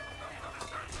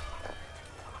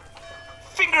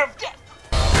 Finger of Death!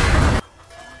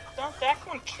 That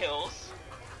one kills.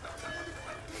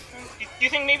 Do you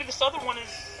think maybe this other one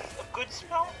is a good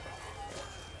spell?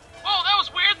 Oh, that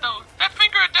was weird, though. That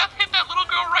Finger of Death hit that little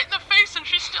girl right in the face, and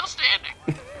she's still standing.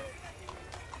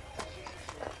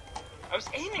 I was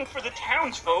aiming for the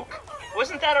townsfolk.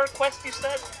 Wasn't that our quest, you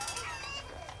said?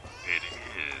 It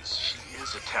is. She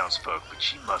is a townsfolk, but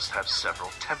she must have several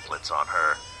templates on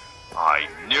her. I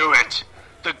knew it!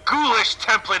 The ghoulish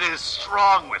template is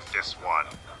strong with this one.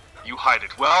 You hide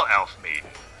it well, elf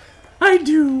maiden. I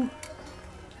do.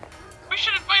 We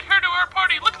should invite her to our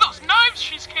party. Look at those knives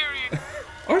she's carrying.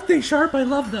 Aren't they sharp? I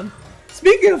love them.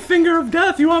 Speaking of Finger of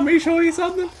Death, you want me to show you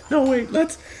something? No, wait.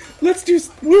 Let's do...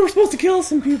 We were supposed to kill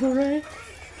some people, right?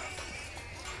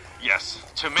 Yes,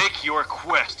 to make your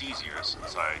quest easier,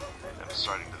 since I am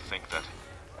starting to think that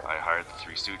I hired the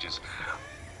Three Stooges,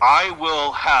 I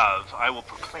will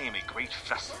proclaim a great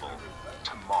festival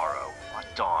tomorrow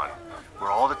at dawn, where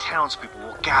all the townspeople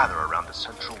will gather around the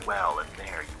central well, and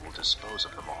there you will dispose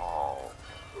of them all.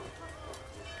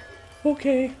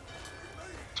 Okay.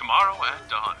 Tomorrow at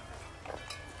dawn.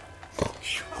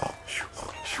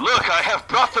 Look, I have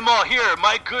brought them all here,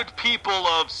 my good people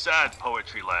of sad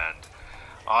poetry land.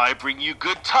 I bring you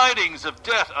good tidings of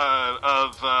death,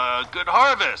 good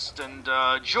harvest and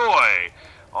joy.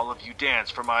 All of you dance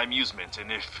for my amusement,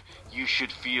 and if you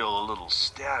should feel a little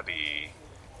stabby,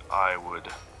 I would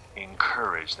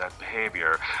encourage that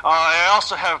behavior. I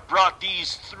also have brought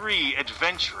these 3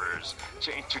 adventurers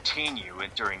to entertain you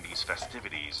during these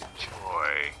festivities.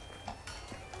 Enjoy.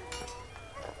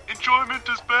 enjoyment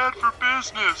is bad for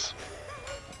business.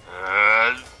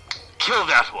 Kill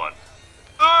that one.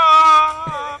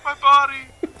 Ah, my body.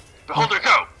 Beholder,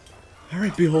 go!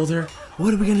 Alright, Beholder,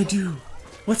 what are we gonna do?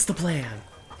 What's the plan?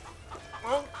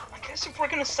 Well, I guess if we're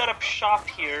gonna set up shop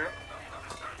here,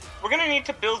 we're gonna need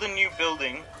to build a new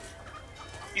building.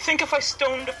 You think if I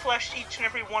stone to flesh each and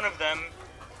every one of them,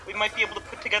 we might be able to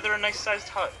put together a nice-sized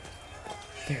hut?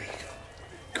 There you go.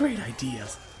 Great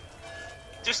ideas.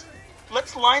 Just,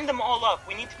 let's line them all up.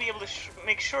 We need to be able to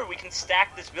make sure we can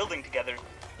stack this building together.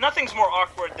 Nothing's more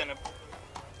awkward than a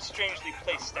strangely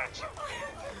placed statue.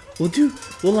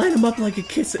 We'll line them up like a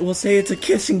kiss. We'll say it's a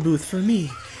kissing booth for me,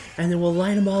 and then we'll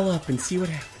line them all up and see what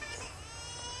happens.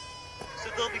 So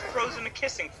they'll be frozen in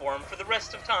kissing form for the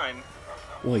rest of time.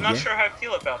 Well, I'm not sure how I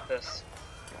feel about this.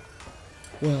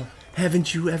 Well,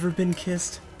 haven't you ever been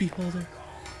kissed, Beholder?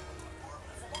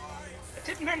 I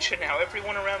did mention how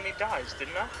everyone around me dies,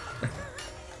 didn't I?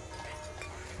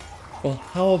 Well,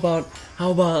 how about a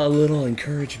little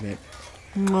encouragement?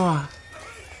 Mwah.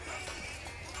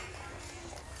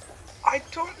 I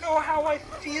don't know how I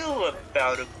feel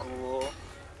about a ghoul.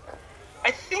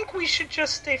 I think we should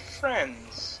just stay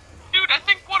friends. Dude, I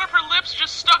think one of her lips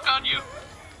just stuck on you.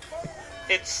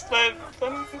 It's let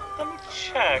me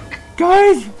check.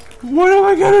 Guys, what am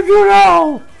I gonna do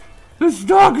now? It's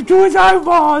stuck to his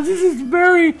eyeball.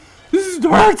 This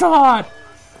hurts a lot.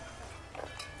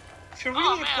 If you're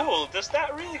really a ghoul, does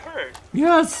that really hurt?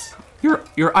 Yes, your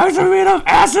eyes are made of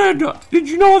acid. Did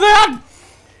you know that?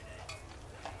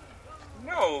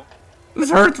 No. This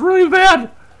hurts really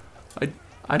bad.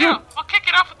 I don't. Now, I'll kick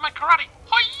it off with my karate.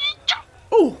 Hoi-ya!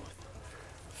 Oh,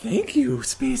 thank you,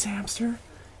 Space Hamster.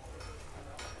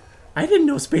 I didn't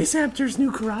know Space Hamsters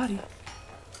knew karate.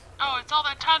 Oh, it's all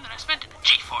that time that I spent in the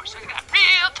G-Force. I got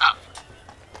real tough.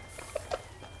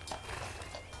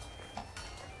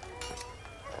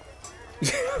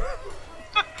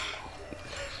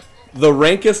 The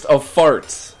rankest of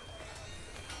farts.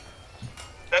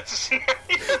 That's a scenario.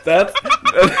 That's.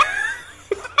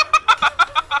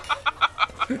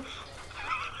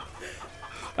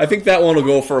 I think that one will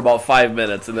go for about 5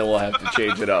 minutes, and then we'll have to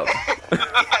change it up.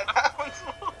 That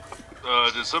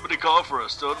one's... Did somebody call for a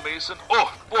stonemason?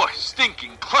 Oh, boy,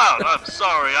 stinking cloud! I'm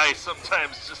sorry, I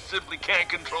sometimes just simply can't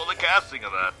control the casting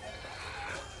of that.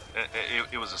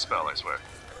 It was a spell, I swear.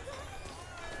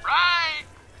 Right.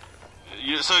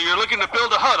 So you're looking to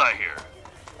build a hut, I hear?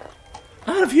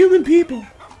 Out of human people.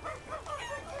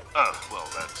 Oh, well,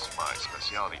 that's my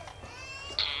specialty.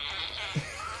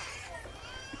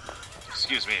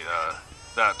 Excuse me,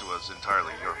 that was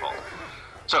entirely your fault.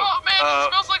 So, Oh man, it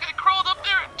smells like I crawled up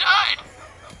there and died.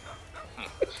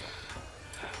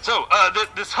 So,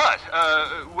 this hut,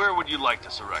 where would you like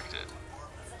to erect it?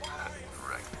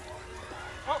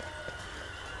 Well,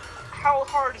 how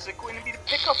hard is it going to be to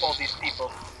pick up all these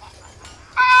people?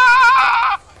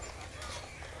 Ah!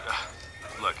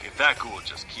 Look, if that ghoul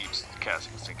just keeps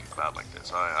casting a stinking cloud like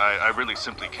this, I really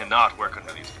simply cannot work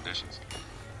under these conditions.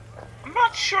 I'm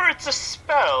not sure it's a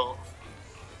spell.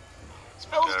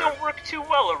 Spells don't work too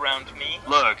well around me.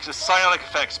 Look, just psionic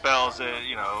effect spells,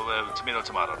 tomato,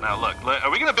 tomato. Now, look, are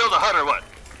we gonna build a hut or what?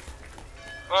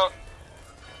 Well,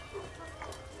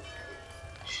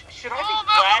 should I be Oh,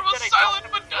 glad that one was that I silent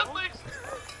don't but have deadly.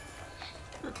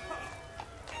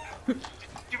 nose?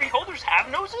 Do beholders have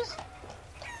noses?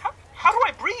 How do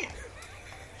I breathe?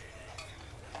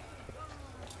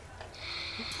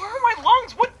 Where are my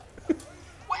lungs?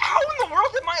 How in the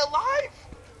world am I alive?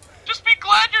 Just be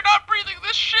glad you're not breathing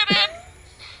this shit in.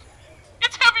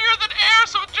 It's heavier than air,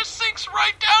 so it just sinks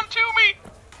right down to me.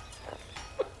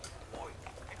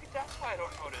 Maybe that's why I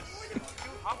don't notice. You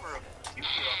do hover a few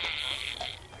feet off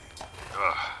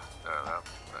the ground.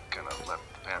 That kind of left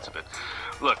the pants a bit.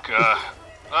 Look,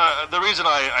 the reason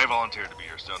I volunteered to be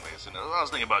your stonemason, I was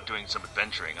thinking about doing some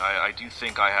adventuring. I do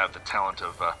think I have the talent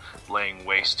of laying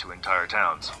waste to entire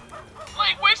towns.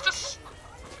 Laying waste to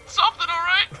something, all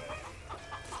right?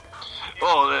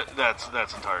 Oh, that's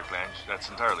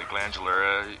entirely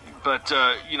glandular. But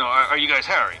are you guys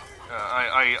harrying?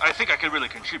 I think I could really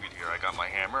contribute here. I got my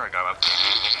hammer, I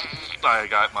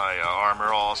got my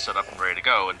armor all set up and ready to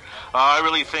go, and I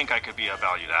really think I could be a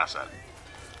valued asset.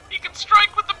 You can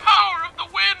strike with the power of the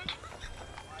wind.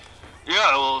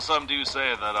 Yeah, well, some do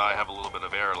say that I have a little bit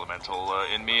of air elemental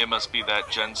in me. It must be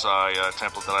that Gensai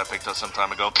template that I picked up some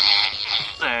time ago.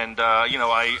 And,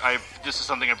 this is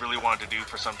something I've really wanted to do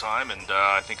for some time, and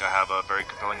I think I have a very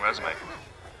compelling resume. Do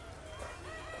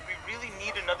we really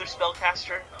need another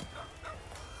spellcaster?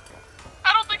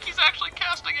 I don't think he's actually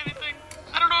casting anything.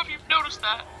 I don't know if you've noticed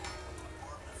that.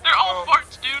 They're all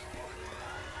farts, dude.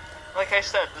 Like I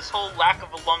said, this whole lack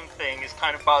of a lung thing is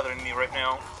kind of bothering me right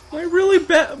now. My really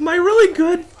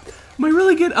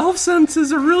good elf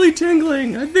senses are really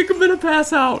tingling. I think I'm gonna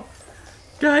pass out.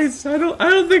 Guys, I don't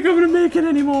think I'm gonna make it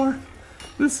anymore.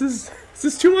 This is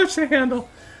too much to handle.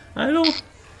 I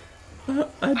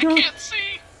can't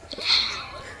see.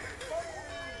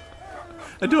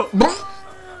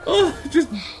 Oh, just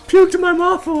puked in my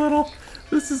mouth a little.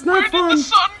 This is not fun. Where did the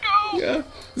sun go? Yeah.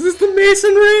 Is this the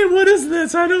masonry? What is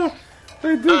this? So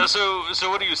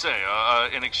what do you say?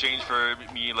 In exchange for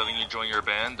me letting you join your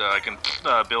band, I can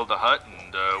build a hut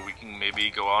and we can maybe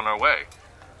go on our way.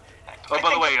 Oh,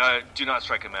 by the way, do not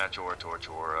strike a match or a torch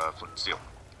or flint and steel.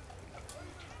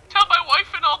 Tell my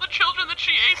wife and all the children that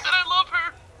she ate that I love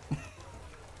her.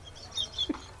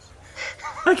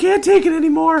 I can't take it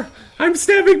anymore. I'm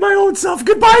stabbing my own self.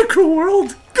 Goodbye, cruel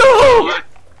world. Go! Well,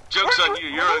 joke's on you.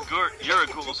 You're a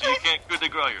ghoul, so you can't good to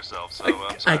grow yourself. So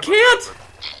I'm sorry I can't. That,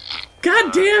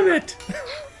 God damn it!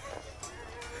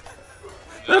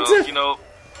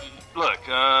 Look.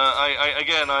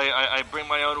 I bring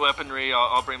my own weaponry.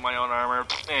 I'll bring my own armor,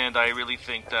 and I really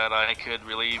think that I could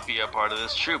really be a part of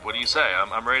this troop. What do you say?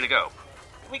 I'm ready to go.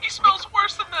 He smells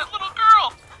worse than that little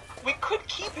girl. We could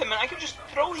keep him, and I could just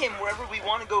throw him wherever we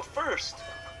want to go first.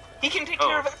 He can take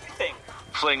care of everything.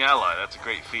 Fling ally, that's a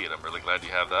great feat. I'm really glad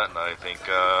you have that, and I think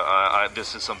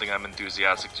this is something I'm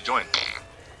enthusiastic to join.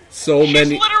 She's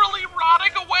literally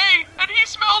rotting away, and he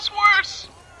smells worse.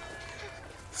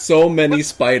 So many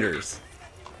spiders.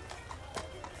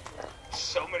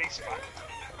 So many spiders.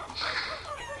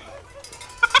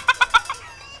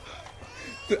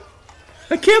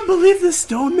 I can't believe this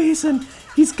stonemason.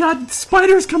 He's got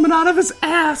spiders coming out of his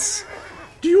ass.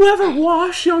 Do you ever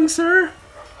wash, young sir?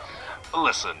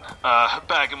 Listen,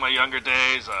 back in my younger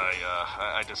days,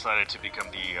 I decided to become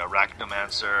the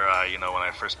arachnomancer. When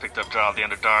I first picked up Draw of the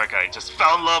Underdark, I just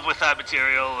fell in love with that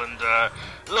material. And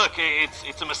look,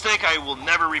 it's a mistake I will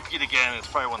never repeat again. It's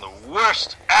probably one of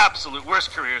the absolute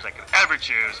worst careers I could ever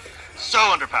choose. So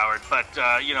underpowered, but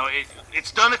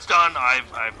it's done. It's done.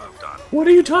 I've moved on. What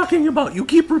are you talking about? You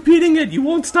keep repeating it. You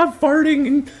won't stop farting,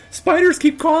 and spiders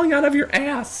keep crawling out of your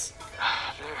ass.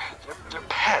 They're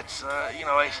pets.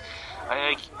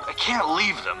 I can't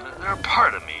leave them. They're a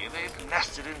part of me. They've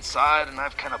nested inside, and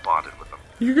I've kind of bonded with them.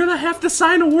 You're gonna have to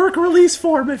sign a work release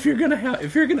form if you're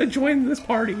gonna join this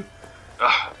party.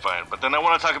 Fine, but then I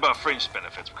want to talk about fringe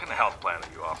benefits. What kind of health plan are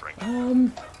you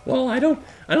offering? Well, I don't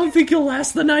think you'll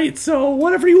last the night, so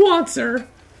whatever you want, sir.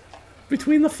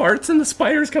 Between the farts and the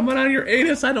spiders coming out of your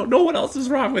anus, I don't know what else is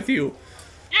wrong with you.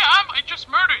 Yeah, I might just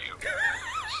murder you.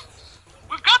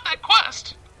 We've got that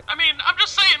quest. I mean, I'm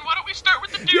just saying, why don't we start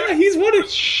with the dude who's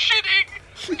shitting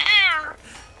air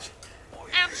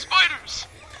and spiders?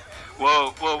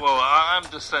 Whoa,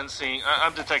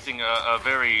 I'm detecting a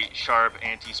very sharp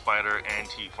anti-spider,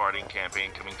 anti-farting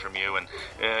campaign coming from you, and,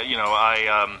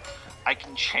 I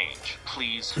can change.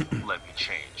 Please let me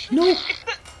change. No.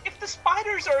 If the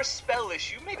spiders are a spell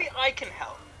issue, maybe I can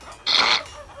help.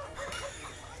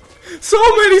 So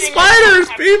many spiders,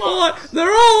 people!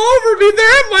 They're all over me,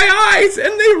 they're in my eyes,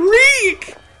 and they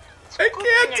reek! I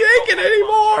can't take it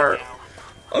anymore!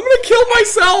 I'm gonna kill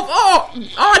myself!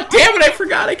 Oh, damn it, I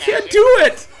forgot, I can't do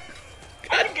it!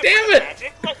 God damn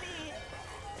it!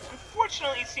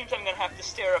 Unfortunately, it seems I'm gonna have to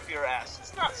stare up your ass.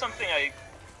 It's not something I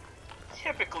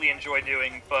typically enjoy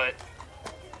doing, but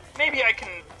maybe I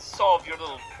can solve your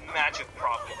little magic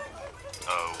problem.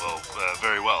 Oh, well,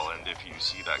 very well, and if you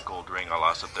see that gold ring I'll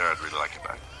lost up there, I'd really like it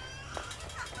back.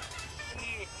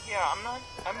 Yeah,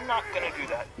 I'm not gonna do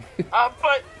that.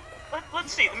 But,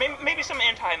 let's see, maybe some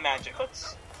anti-magic.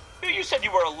 You said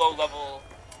you were a low-level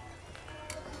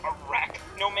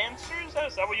arachnomancer?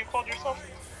 Is that what you called yourself?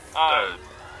 Yeah.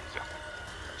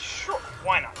 Sure,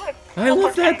 why not? I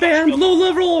love that band,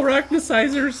 low-level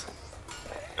arachnicizers.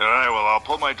 Alright, well, I'll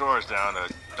pull my drawers down,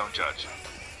 don't judge.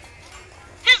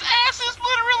 His ass is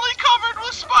literally covered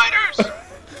with spiders!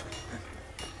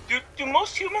 Do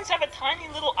most humans have a tiny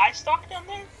little eye stalk down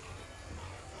there?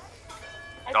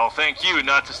 I'll thank you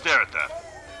not to stare at that.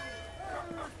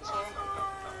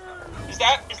 Is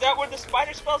that where the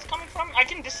spider spell's coming from? I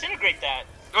can disintegrate that.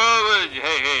 Oh,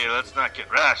 hey, let's not get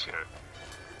rash here.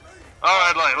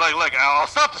 Alright, look, I'll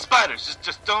stop the spiders.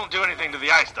 Just don't do anything to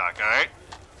the eye stalk, alright?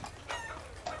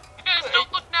 You guys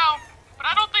don't look now, but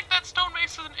I don't think that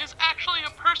stonemason is actually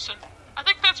a person. I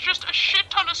think that's just a shit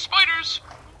ton of spiders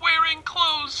wearing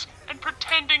clothes and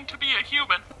pretending to be a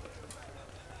human.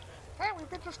 Hey, we've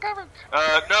been discovered.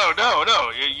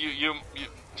 No. You.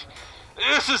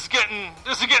 This is getting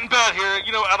bad here.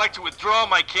 I'd like to withdraw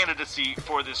my candidacy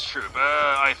for this troop.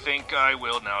 I think I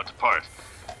will now depart.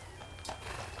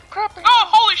 crap thing. Oh,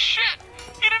 holy shit!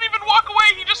 He didn't even walk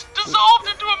away, he just dissolved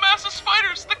into a mass of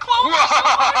spiders! The clothes are so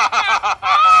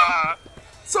ah!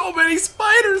 So many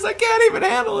spiders, I can't even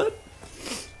handle it.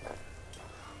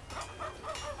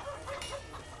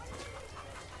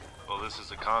 Well, this is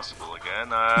the constable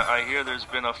again. I hear there's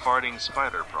been a farting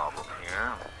spider problem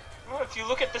here. Well, if you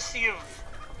look at the sea of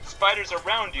spiders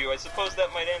around you, I suppose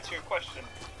that might answer your question.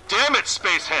 Damn it,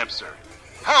 Space Hamster!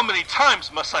 How many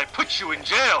times must I put you in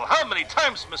jail? How many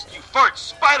times must you fart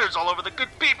spiders all over the good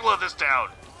people of this town?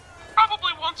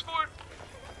 Probably once more.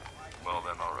 Well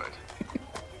then, alright.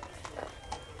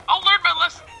 I'll learn my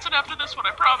lesson after this one,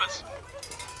 I promise.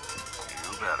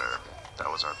 You better.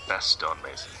 That was our best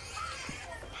stonemason.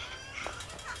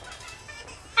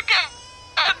 Again,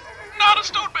 and not a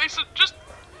stonemason, just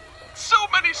so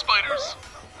many spiders.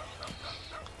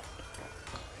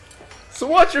 So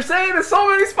what you're saying is so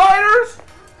many spiders?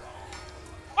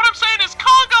 What I'm saying is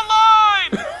conga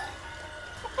line!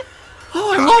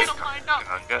 Oh, I love... Lined up.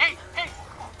 Hey,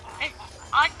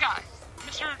 odd guy.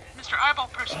 Mr. Eyeball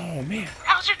Person. Oh, man.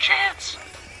 How's your chance?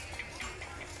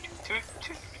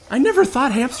 I never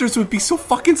thought hamsters would be so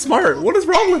fucking smart. What is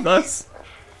wrong with us?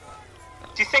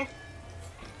 Do you think...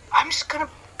 I'm just gonna...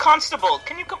 Constable,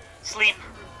 can you come... Sleep.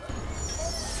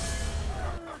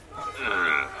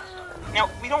 Now,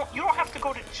 you don't have to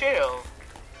go to jail.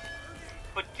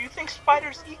 But do you think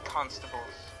spiders eat constables?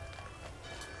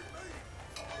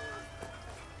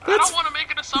 I don't want to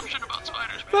make an assumption about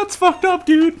spiders, man. That's fucked up,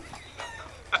 dude.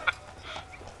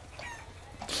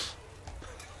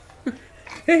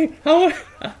 Hey,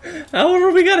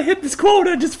 however we gotta hit this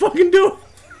quota, just fucking do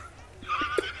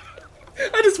it.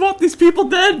 I just want these people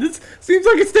dead. This seems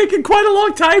like it's taking quite a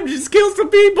long time to just kill some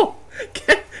people.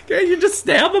 Can't you just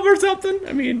stab them or something?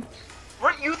 I mean...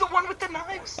 Weren't you the one with the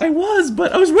knives? I was,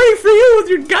 but I was waiting for you with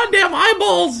your goddamn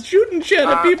eyeballs shooting shit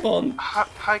at people.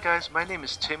 Hi guys, my name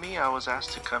is Timmy. I was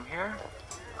asked to come here.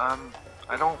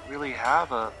 I don't really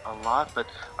have a lot, but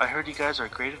I heard you guys are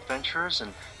great adventurers,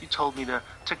 and you told me to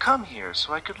come here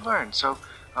so I could learn. So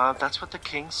that's what the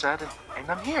king said, and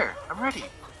I'm here. I'm ready.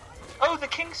 Oh, the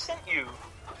king sent you.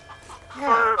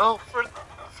 Yeah.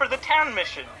 For the town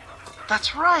mission.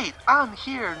 That's right. I'm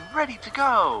here and ready to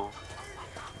go.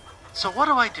 So what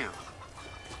do I do?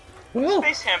 Well,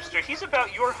 Space Hamster, he's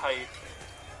about your height.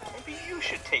 Maybe you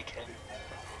should take him.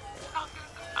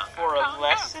 For a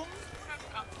lesson?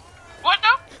 What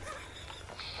now?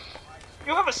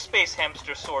 You have a Space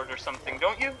Hamster sword or something,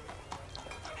 don't you?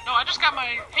 No, I just got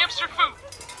my hamster food.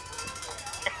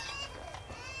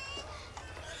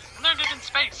 I learned it in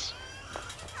space.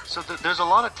 So there's a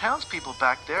lot of townspeople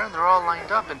back there, and they're all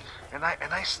lined up, and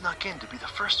I snuck in to be the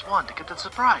first one to get the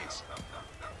surprise.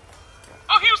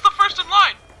 Oh, he was the first in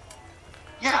line.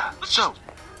 Yeah, so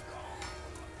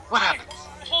what happens?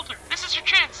 Holder, this is your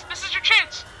chance. This is your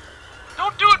chance.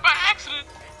 Don't do it by accident,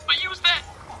 but use that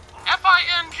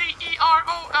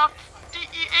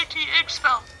FINGEROFDEATH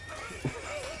spell.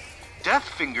 Death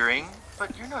fingering,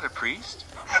 but you're not a priest.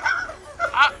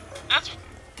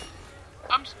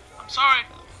 I'm sorry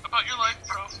about your life,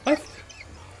 bro.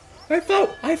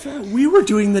 I thought we were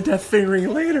doing the death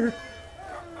fingering later.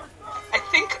 I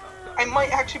think I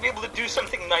might actually be able to do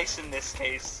something nice in this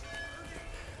case.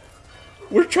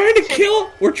 We're trying to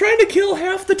kill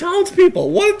half the townspeople.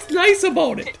 What's nice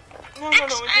about it? No.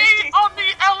 It's on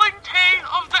the Ellington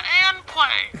of the Anne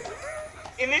play.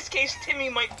 In this case, Timmy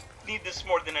might need this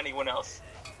more than anyone else.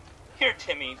 Here,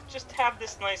 Timmy, just have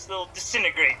this nice little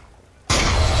disintegrate.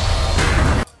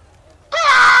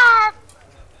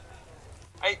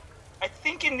 I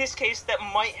think in this case that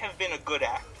might have been a good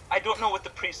act. I don't know what the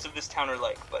priests of this town are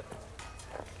like, but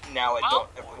now I don't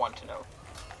ever want to know.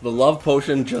 The love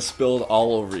potion just spilled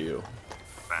all over you.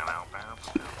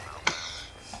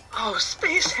 Oh,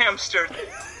 Space Hamster!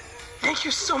 Thank you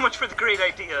so much for the great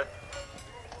idea.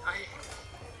 I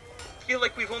feel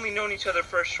like we've only known each other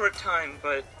for a short time,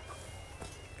 but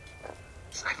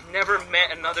I've never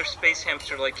met another Space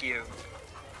Hamster like you.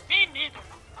 Me neither.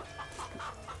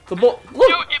 Look! You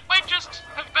know, it might just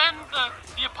have been the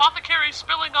apothecary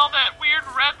spilling all that weird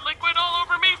red liquid all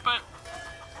over me, but,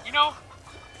 you know,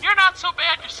 you're not so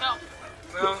bad yourself.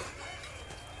 Well,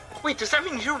 wait, does that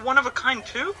mean you're one of a kind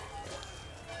too?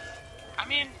 I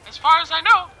mean, as far as I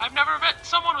know, I've never met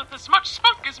someone with as much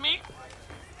spunk as me.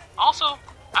 Also,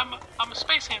 I'm a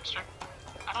space hamster.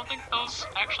 I don't think those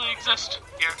actually exist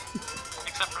here,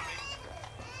 except for me.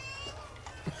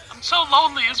 I'm so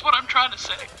lonely is what I'm trying to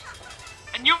say.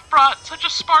 And you've brought such a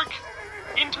spark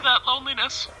into that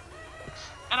loneliness.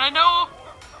 And I know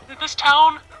that this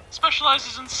town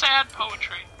specializes in sad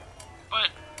poetry. But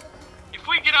if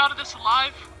we get out of this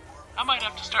alive, I might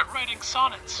have to start writing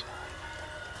sonnets.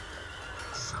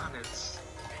 Sonnets.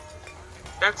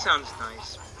 That sounds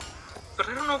nice. But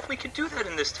I don't know if we could do that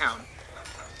in this town.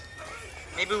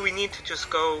 Maybe we need to just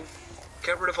go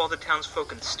get rid of all the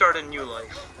townsfolk and start a new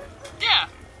life. Yeah.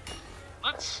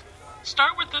 Let's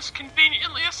start with this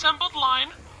conveniently assembled line.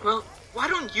 Well, why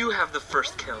don't you have the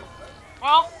first kill?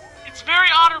 Well, it's very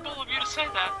honorable of you to say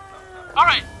that. All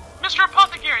right, Mr.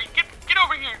 Apothecary, get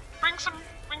over here. Bring some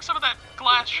of that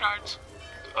glass shards.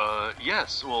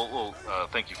 Yes. Well,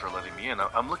 thank you for letting me in.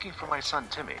 I'm looking for my son,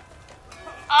 Timmy.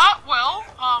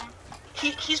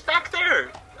 He's back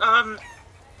there.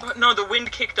 No, the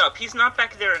wind kicked up. He's not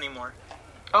back there anymore.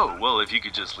 Oh, well, if you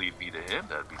could just lead me to him,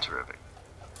 that'd be terrific.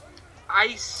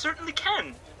 I certainly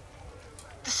can.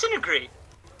 Disintegrate.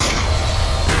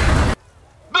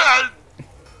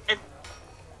 And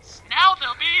now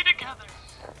they'll be together.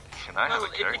 Can I have a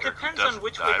character it depends who on doesn't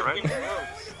which die, way the right? wind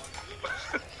blows.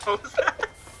 What was that?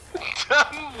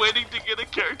 I'm waiting to get a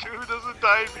character who doesn't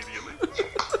die immediately.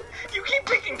 You keep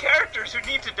picking characters who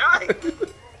need to die.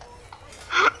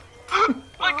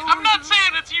 Like, I'm not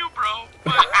saying it's you, bro,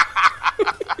 but...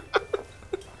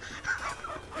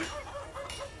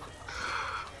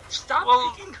 Stop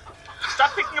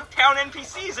picking up town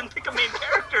NPCs and pick a main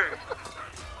character.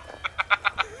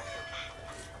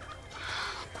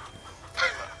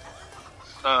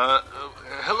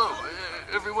 Hello,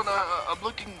 everyone. I'm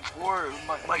looking for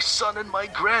my son and my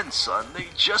grandson. They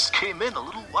just came in a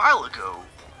little while ago.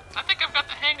 I think I've got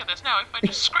the hang of this now. If I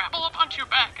just scrabble up onto your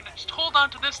back and I just hold on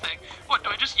to this thing, what, do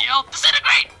I just yell,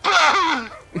 disintegrate?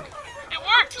 It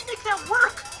worked! How do you make that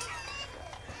work?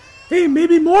 Hey,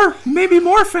 maybe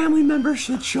more family members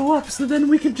should show up, so then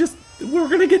we're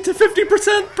gonna get to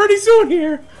 50% pretty soon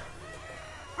here.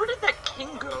 Where did that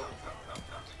king go?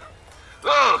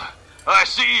 Oh, I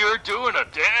see you're doing a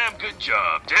damn good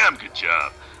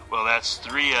job. Well, that's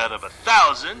 3 out of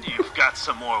 1,000. You've got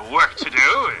some more work to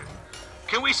do.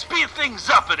 Can we speed things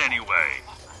up in any way?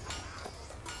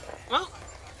 Well,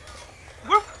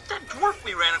 that dwarf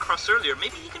we ran across earlier,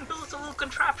 maybe he can build us a little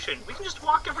contraption. We can just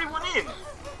walk everyone in.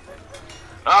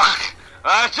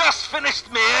 I just finished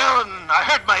meal and I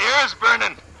heard my ears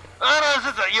burning. What is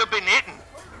it that you've been eating?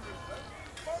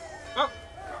 Well,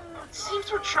 it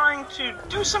seems we're trying to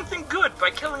do something good by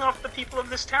killing off the people of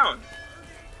this town.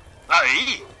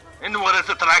 Aye, and what is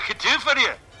it that I could do for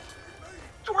you?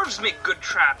 Dwarves make good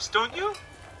traps, don't you?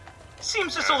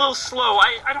 Seems just a little slow.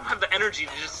 I don't have the energy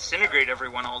to just disintegrate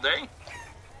everyone all day.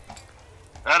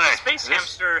 Alright, Space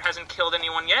Hamster hasn't killed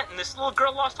anyone yet, and this little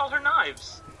girl lost all her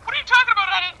knives. What are you talking about?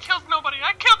 I didn't kill nobody.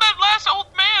 I killed that last old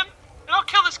man, and I'll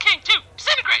kill this king too.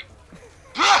 Disintegrate!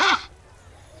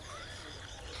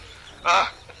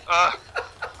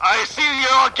 I see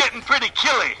you're all getting pretty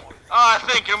killy. I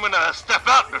think I'm gonna step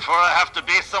out before I have to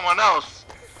be someone else.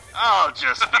 I'll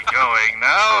just be going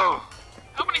now.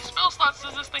 How many spell slots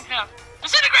does this thing have?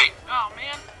 Disintegrate! Oh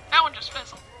man, that one just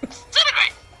fizzled.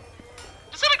 Disintegrate!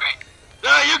 Disintegrate!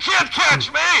 You can't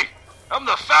catch me! I'm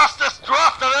the fastest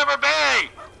dwarf there'll ever be!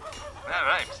 That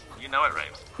rhymes. You know it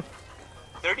rhymes.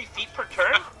 30 feet per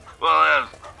turn? Well,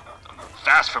 I'm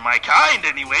fast for my kind,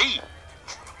 anyway.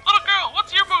 Little girl,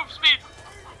 what's your move speed?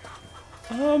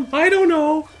 I don't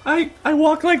know. I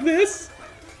walk like this.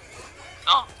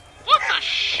 Oh, what the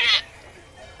shit?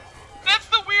 That's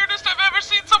the weirdest I've ever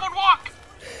seen someone walk.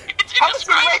 It's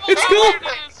indescribable how weird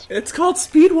it is. It's called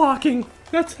speed walking.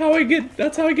 That's how I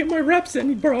get my reps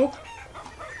in, bro.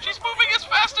 She's moving as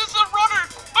fast as a runner,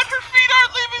 but her feet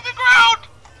aren't leaving the ground.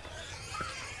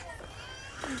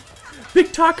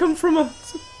 Big talk come from a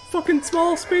fucking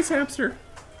small space hamster.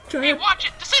 Giant. Hey, watch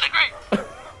it disintegrate.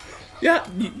 Yeah,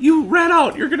 you ran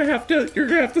out. You're gonna have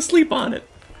to sleep on it.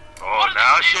 Oh,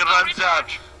 now she runs out.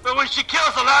 But when she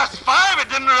kills the last 5, it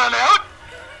didn't run out.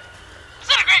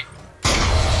 Disintegrate.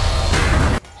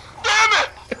 Damn it!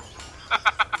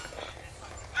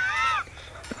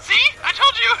 See? I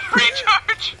told you,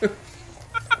 recharge.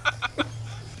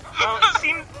 Well,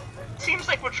 it seems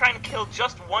like we're trying to kill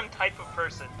just one type of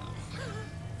person.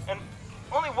 And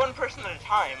only one person at a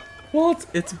time. Well,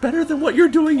 it's better than what you're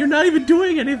doing. You're not even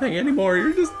doing anything anymore.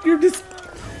 You're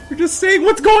just saying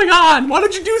what's going on. Why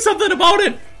don't you do something about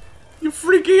it? You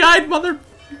freaky-eyed mother,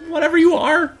 whatever you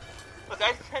are. Look,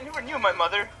 I never knew my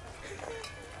mother.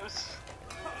 It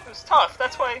was tough.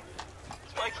 That's why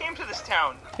I came to this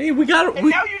town. Hey, And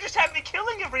now you just have me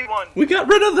killing everyone. We got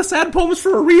rid of the sad poems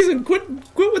for a reason. Quit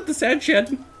with the sad shit.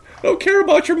 I don't care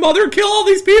about your mother. Kill all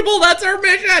these people. That's our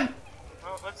mission.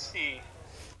 Well, let's see.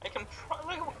 I can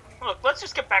probably... Look, let's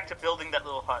just get back to building that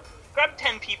little hut. Grab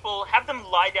 10 people, have them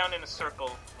lie down in a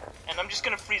circle, and I'm just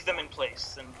gonna freeze them in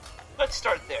place. And let's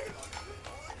start there.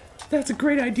 That's a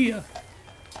great idea.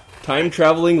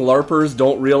 Time-traveling LARPers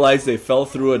don't realize they fell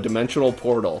through a dimensional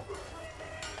portal.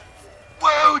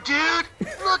 Whoa, dude!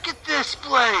 Look at this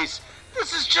place!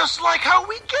 This is just like how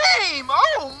we game!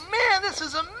 Oh, man, this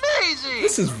is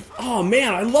amazing! Oh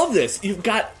man, I love this. You've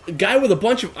got a guy with a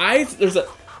bunch of eyes. There's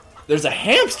a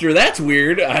hamster. That's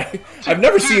weird. I've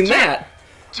never seen that.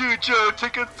 Dude, Joe,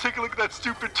 take a look at that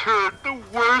stupid turd. The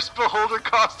worst Beholder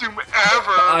costume ever.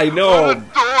 I know. What a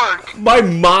dork. My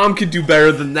mom could do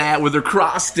better than that with her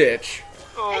cross stitch.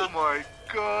 Oh my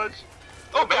gosh.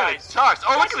 Oh man, Guys, it talks. Oh,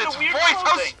 look what's at its the weird voice. How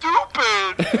clothing?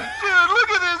 stupid. Dude, look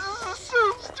at this. This is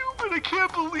so stupid. I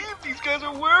can't believe these guys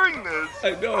are wearing this.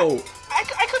 I know.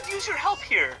 I could use your help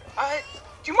here.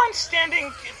 Do you mind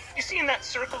standing? You see in that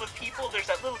circle of people, there's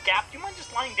that little gap. Do you mind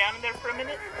just lying down in there for a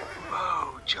minute?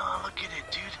 Whoa, John, look at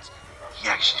it, dude. He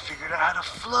actually figured out how to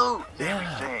float and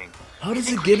everything. How does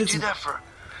You he think get we could his? do that for?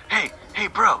 Hey,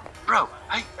 bro.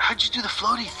 How'd you do the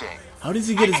floaty thing? How does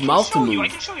he get I his can mouth to show you. I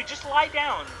move? can show you. Just lie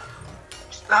down.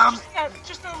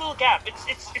 Just in a little gap.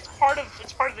 It's part of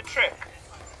the trick.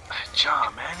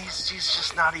 John, man, he's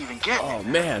just not even getting Oh it.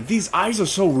 man, these eyes are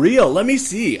so real. Let me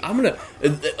see. I'm gonna.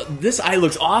 This eye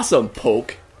looks awesome.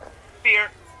 Poke. Fear.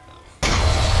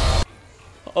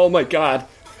 Oh my god,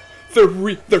 they're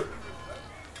real,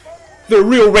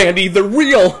 Randy. They're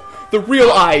real. The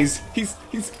real eyes.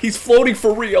 He's floating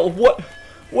for real. What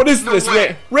is No this,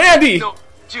 way. Randy? No,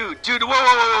 dude,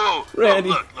 whoa. Randy,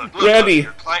 Look, Randy.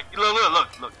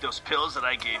 Look, those pills that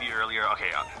I gave you earlier, okay,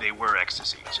 they were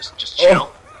ecstasy. Just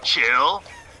chill. Chill.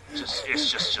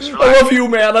 It's just I relax. love you,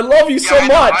 man. I love you so I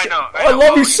know, much. I know.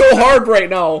 love you so hard right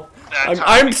now.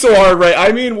 I'm so hard right.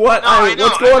 I mean, what? I know,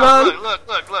 what's going on? Look.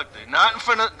 Not in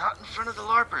front of the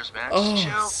LARPers, man. Oh, Just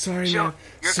chill. sorry, chill. man.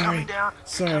 You're Sorry. coming down.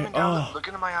 Sorry. Coming down. Oh. Look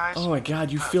into my eyes. Oh my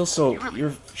god, you feel so.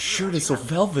 Your shirt is so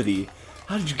velvety.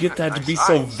 How did you get that to be Nice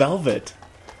so eyes. velvet?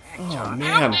 Oh I hope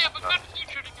man, they have a good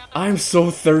future together. I'm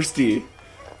so thirsty.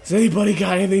 Has anybody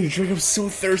got anything to drink? I'm so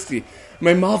thirsty.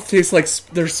 My mouth tastes like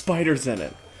there's spiders in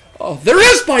it. Oh, there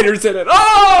is spiders in it.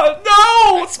 Oh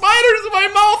no, spiders in my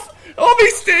mouth. Oh, they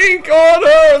stink. Oh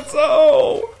no, it's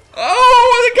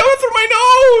they're coming through my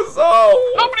nose.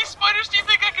 Oh. How many spiders do you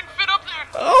think I can fit up there?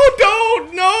 Oh,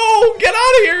 don't! No! Get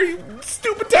out of here, you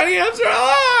stupid tiny hamster!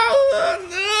 Ah!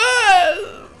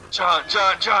 John,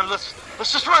 let's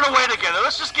just run away together.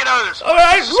 Let's just get out of this. All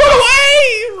right,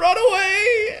 run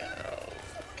away!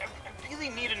 I really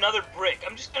need another brick.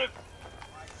 I'm just gonna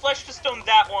flesh to stone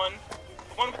that one.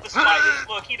 The one with the spiders.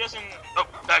 Look, he doesn't. Oh,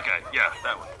 that guy. Yeah,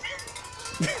 that one.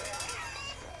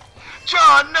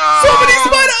 John, no! So many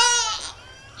spiders!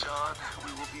 John,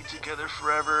 we will be together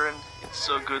forever, and it's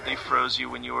so good they froze you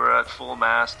when you were at full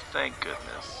mast. Thank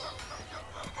goodness.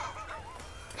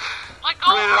 Like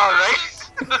all Rated R, right?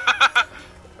 romances,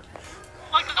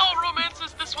 like all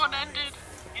romances, this one ended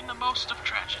in the most of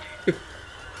tragedy.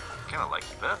 Kind of like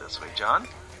you better this way, John.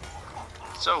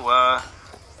 So,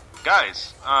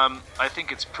 guys, I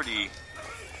think it's pretty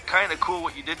kind of cool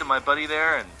what you did to my buddy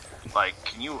there, and, like,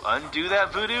 can you undo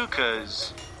that voodoo?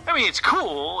 Because, I mean, it's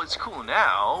cool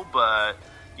now, but,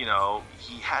 you know,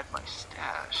 he had my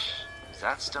stash. Is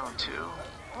that stone too?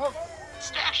 Well,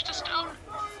 Stash to stone.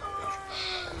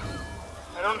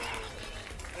 I'm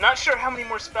not sure how many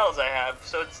more spells I have,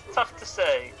 so it's tough to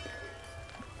say.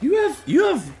 You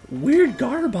have weird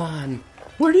garb on.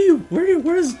 Where do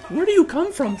you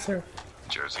come from, sir?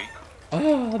 Jersey.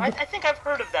 Oh, I think I've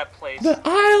heard of that place. the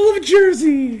Isle of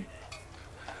Jersey.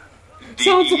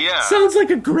 Yeah. Sounds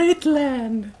like a great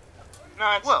land.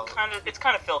 No, it's Well- kind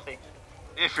of filthy.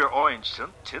 If you're orange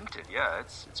tinted, yeah,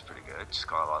 it's pretty good. Just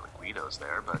got a lot of Guidos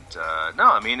there, but no,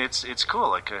 I mean it's cool.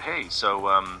 Like, hey,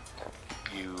 so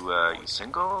you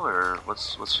single or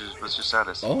what's your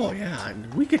status? Oh yeah,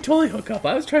 we could totally hook up.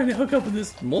 I was trying to hook up with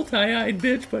this multi-eyed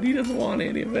bitch, but he doesn't want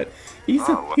any of it. He's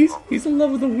he's in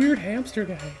love with a weird hamster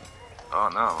guy. Oh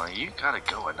no, well, you got it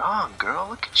going on, girl.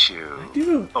 Look at you. I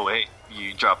do. Oh wait,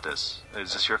 you dropped this.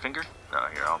 Is this your finger? No,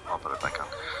 here I'll put it back on.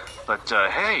 But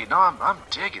hey, no, I'm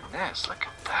digging this. Look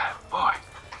at that, boy.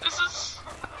 This is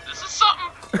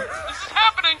something. This is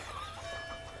happening.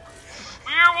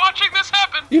 We are watching this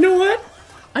happen. You know what?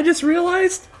 I just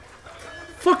realized.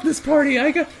 Fuck this party.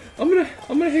 I'm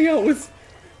gonna hang out with.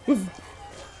 What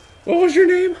was your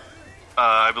name?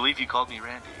 I believe you called me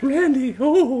Randy. Randy.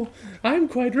 Oh, I'm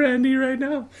quite Randy right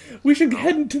now. We should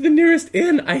head to the nearest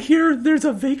inn. I hear there's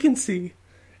a vacancy,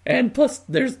 and plus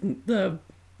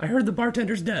I heard the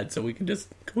bartender's dead, so we can just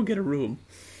go get a room.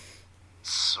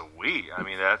 Sweet. I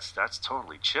mean, that's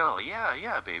totally chill.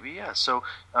 Yeah, baby. Yeah. So,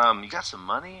 you got some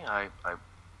money? I'm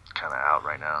kind of out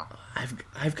right now.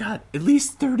 I've got at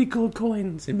least 30 gold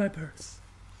coins in my purse.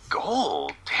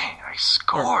 gold. Dang, I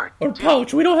scored. Or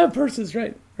pouch. We don't have purses,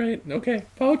 right? Right. Okay.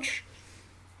 Pouch.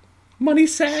 Money You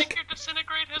think sack. your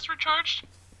disintegrate has recharged?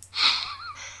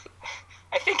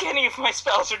 I think any of my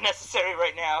spells are necessary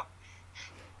right now.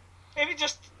 Maybe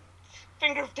just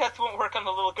Finger of Death won't work on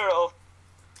the little girl.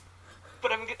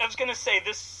 But I was gonna say,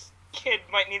 this kid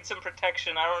might need some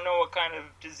protection. I don't know what kind of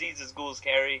diseases ghouls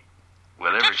carry.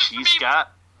 Whatever she's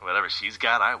got,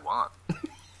 I want.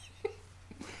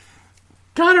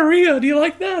 Gonorrhea. Do you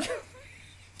like that?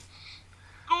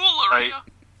 Ghouleria.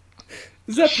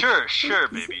 Is that Sure,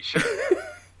 baby, sure.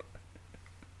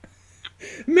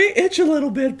 may itch a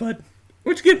little bit, but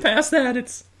once you get past that,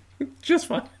 it's just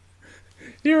fine.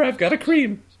 Here, I've got a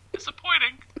cream.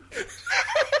 Disappointing.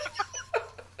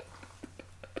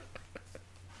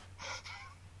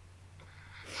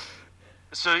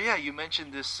 So yeah, you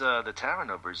mentioned this. The tavern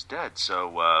over is dead.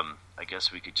 So I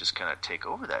guess we could just kind of take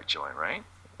over that joint, right?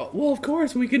 Well, of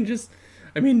course, we can just...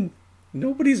 I mean,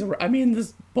 nobody's... I mean,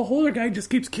 this beholder guy just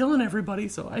keeps killing everybody,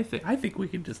 so I think we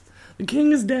can just... The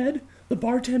king is dead, the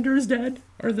bartender is dead,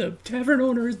 or the tavern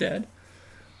owner is dead.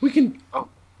 We can... Oh,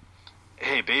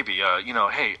 hey, baby,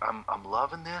 hey, I'm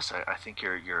loving this. I think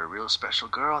you're a real special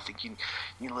girl. I think you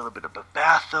need a little bit of a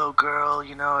bath, though, girl.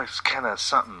 It's kind of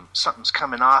something's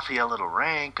coming off of you, a little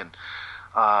rank, and,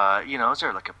 is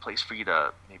there, like, a place for you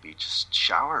to maybe just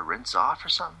shower, rinse off or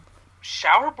something?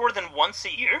 Shower more than once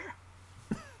a year?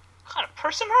 What kind of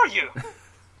person are you?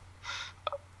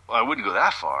 Well, I wouldn't go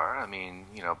that far. I mean,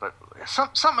 but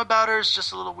something about her is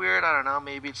just a little weird. I don't know.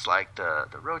 Maybe it's like the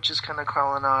roaches kind of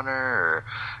crawling on her,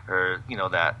 or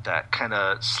that kind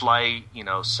of slight,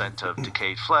 scent of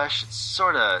decayed flesh. It's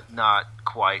sort of not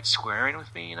quite squaring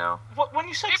with me, When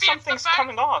you say Maybe it's something's the fact-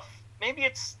 coming off, maybe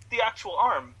it's the actual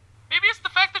arm. Maybe it's the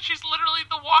fact that she's literally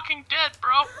the Walking Dead,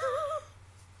 bro.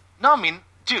 No, I mean,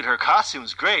 dude, her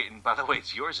costume's great, and by the way,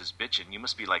 yours is bitchin'. You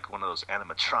must be like one of those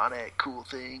animatronic cool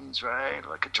things, right?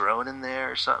 Like a drone in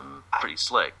there or something. Pretty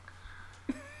slick.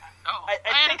 Oh, I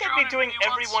had think a I'd drone be doing interview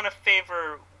once. everyone a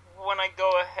favor when I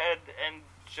go ahead and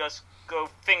just go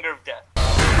Finger of Death.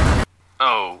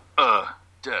 Oh,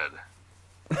 dead.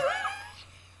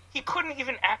 He couldn't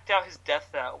even act out his death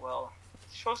that well.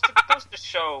 It goes to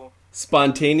show.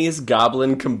 Spontaneous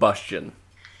goblin combustion.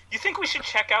 You think we should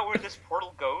check out where this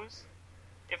portal goes?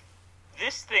 If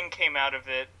this thing came out of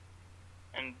it,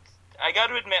 and I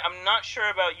gotta admit, I'm not sure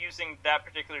about using that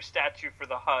particular statue for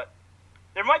the hut.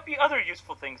 There might be other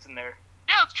useful things in there.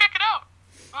 Yeah, let's check it out.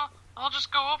 Well, I'll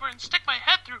just go over and stick my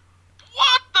head through.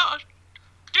 What the?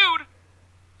 Dude.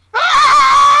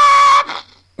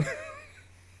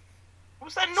 What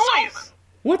was that noise?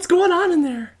 What's going on in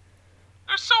there?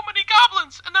 There's so many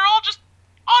goblins, and they're all just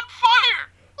on fire.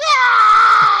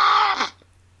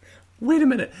 Wait a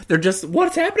minute. They're just...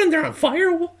 What's happening? They're on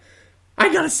fire?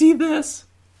 I gotta see this.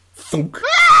 Thunk.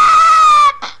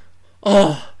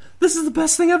 Oh, this is the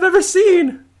best thing I've ever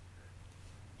seen.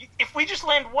 If we just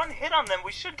land one hit on them,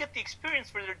 we should get the experience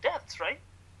for their deaths, right?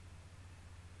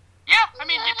 Yeah, I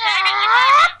mean, you tag it,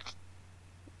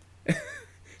 you tag it.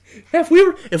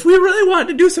 If we really wanted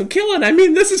to do some killing, I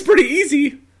mean, this is pretty easy.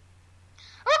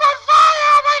 I'm on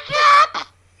fire! Oh my god!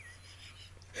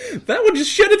 That one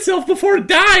just shit itself before it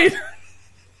died.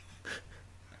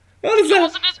 What is It that?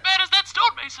 wasn't as bad as that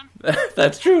stonemason.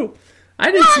 That's true.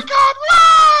 I didn't see...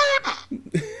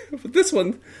 But this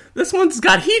one's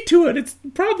got heat to it. It's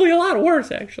probably a lot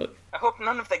worse, actually. I hope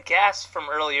none of the gas from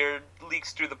earlier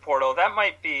leaks through the portal. That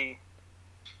might be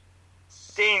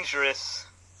dangerous.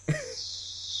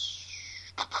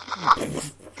 Ah!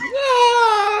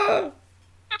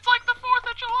 It's like the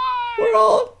 4th of July. We're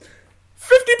all...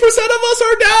 50% of us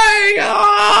are dying!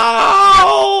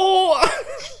 Oh!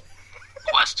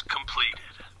 Quest completed.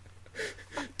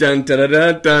 Dun dun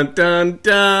dun dun dun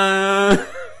dun.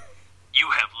 You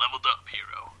have leveled up,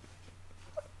 hero.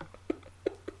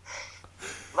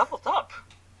 Leveled up.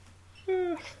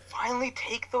 Finally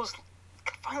take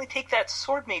that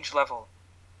sword mage level.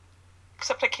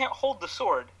 Except I can't hold the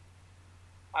sword.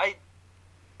 I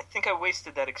think I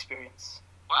wasted that experience.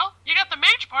 Well, you got the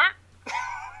mage part.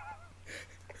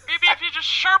 Maybe if you just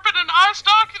sharpen an eye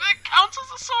stalk, that counts as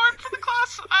a sword for the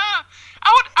class. I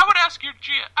would ask your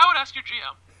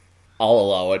GM. I'll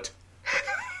allow it.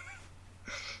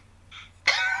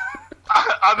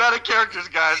 I'm out of characters,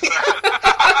 guys. We've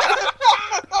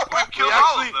killed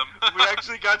all of them. We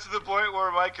actually got to the point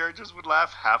where my characters would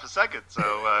laugh half a second, so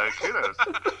kudos.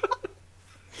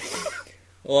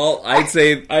 Well, I'd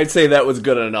say that was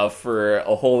good enough for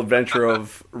a whole adventure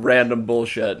of random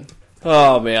bullshit.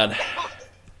 Oh man.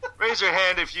 Raise your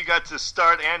hand if you got to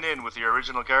start and end with your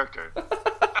original character.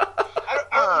 I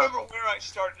don't remember where I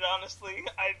started, honestly.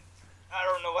 I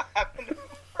don't know what happened.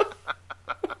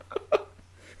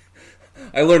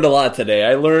 I learned a lot today.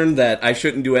 I learned that I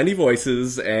shouldn't do any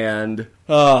voices, and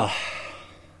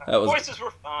Voices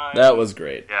were fine. That was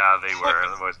great. Yeah, they were.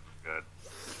 The voices were good.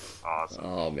 Awesome.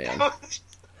 Oh man.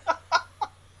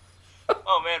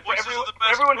 Oh man! For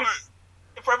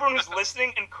everyone who's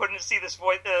listening and couldn't see this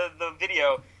the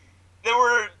video, there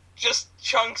were just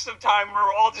chunks of time where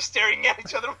we're all just staring at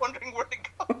each other, wondering where to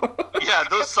go. Yeah,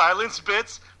 those silence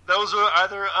bits. Those were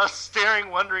either us staring,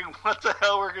 wondering what the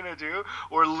hell we're gonna do,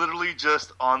 or literally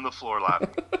just on the floor laughing.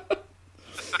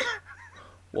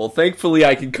 Well, thankfully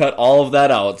I can cut all of that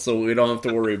out, so we don't have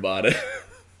to worry about it.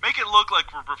 Make it look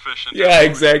like we're proficient. Yeah,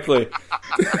 exactly.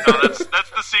 No, that's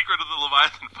the secret of the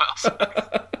Leviathan Files.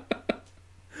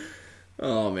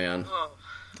 Oh man,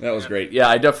 that was great. Yeah,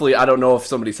 I don't know if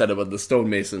somebody said it, but the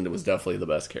stonemason was definitely the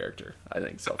best character. I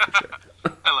think so for sure.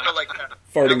 I like that.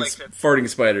 Farting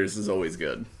spiders is always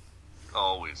good.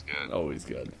 Always good. Always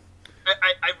good.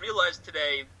 I realized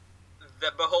today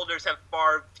that beholders have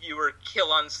far fewer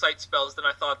kill-on-sight spells than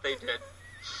I thought they did.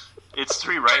 It's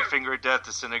 3, right? Finger of Death,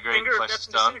 Disintegrate, Flesh to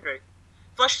Stone.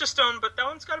 Flesh to Stone, but that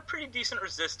one's got a pretty decent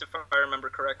resist, if I remember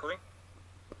correctly.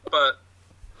 But,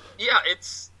 yeah,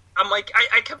 I'm like,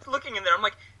 I kept looking in there, I'm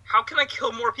like, how can I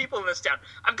kill more people in this town?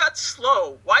 I've got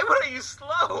slow. Why would I use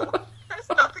slow? That has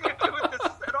nothing to do with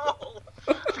this at all.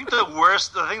 I think the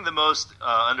most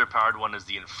underpowered one is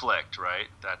the Inflict, right?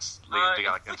 That's they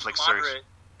got like Inflict Surge.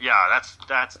 Yeah,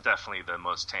 that's definitely the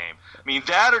most tame. I mean,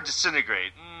 that or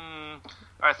Disintegrate.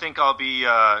 I think I'll be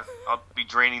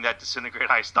draining that Disintegrate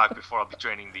high stock before I'll be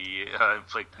draining the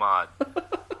Inflict mod.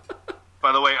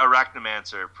 By the way,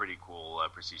 Arachnomancer, pretty cool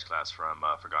prestige class from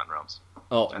Forgotten Realms.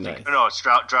 Oh, I nice. think, no, it's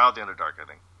Drow of the Underdark, I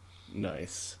think.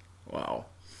 Nice. Wow,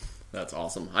 that's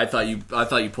awesome. I thought you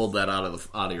pulled that out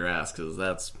of your ass, because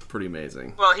that's pretty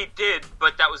amazing. Well, he did,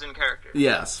 but that was in character.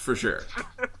 Yes, for sure.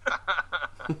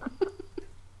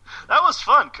 That was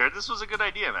fun, Kurt. This was a good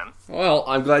idea, man. Well,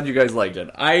 I'm glad you guys liked it.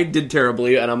 I did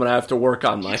terribly, and I'm gonna have to work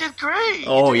on my. You did great.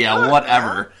 Oh yeah,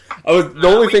 whatever. The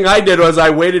only thing I did was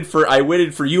I waited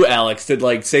for you, Alex,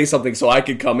 to say something so I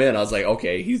could come in. I was like,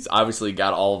 okay, he's obviously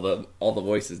got all the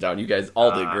voices down. You guys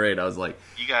all did great. I was like,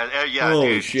 you guys,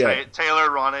 holy dude, shit. Taylor,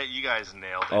 Ronna, you guys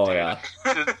nailed it. Oh dude. yeah.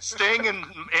 Staying in,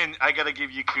 I gotta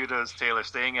give you kudos, Taylor.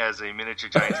 Staying as a miniature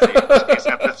giant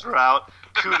snake throughout.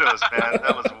 Kudos, man.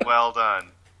 That was well done.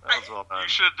 That was well done. You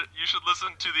should listen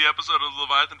to the episode of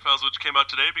Leviathan Files which came out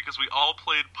today, because we all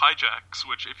played Pyjax,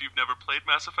 which, if you've never played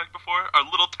Mass Effect before, are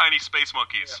little tiny space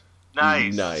monkeys. Yeah.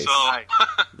 Nice. So,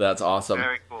 that's awesome.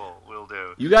 Very cool. Will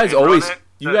do. You guys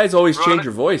always change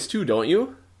your voice too, don't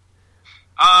you?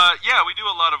 Yeah, we do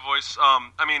a lot of voice.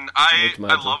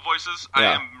 I love voices.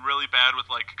 Yeah. I am really bad with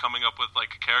coming up with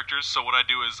characters. So what I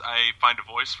do is I find a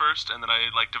voice first, and then I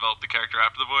develop the character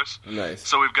after the voice. Nice.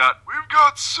 So we've got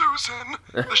Susan,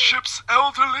 the ship's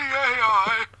elderly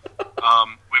AI.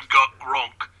 We've got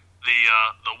Gronk,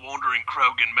 the wandering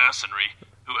Krogan mercenary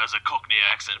who has a Cockney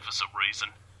accent for some reason.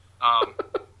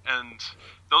 And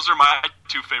those are my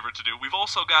two favorite to do. We've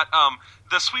also got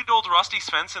the sweet old Rusty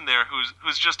Svensson there,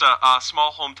 who's just a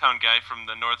small hometown guy from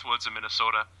the Northwoods of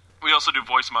Minnesota. We also do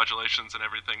voice modulations and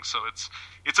everything, so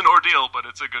it's an ordeal, but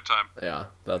it's a good time. Yeah,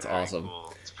 that's Very awesome.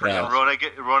 Cool. It's pretty. Yeah.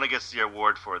 Rona gets the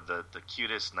award for the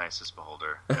cutest, nicest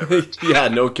beholder ever. Yeah,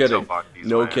 no kidding.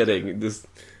 No lands. kidding. Just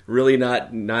really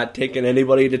not taking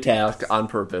anybody to task on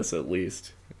purpose, at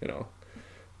least.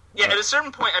 Yeah, at a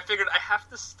certain point, I figured I have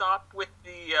to stop with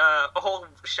the whole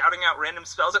shouting out random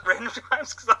spells at random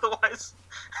times, because otherwise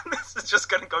this is just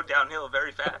going to go downhill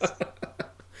very fast.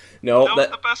 No, that was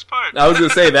the best part. I was going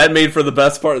to say, that made for the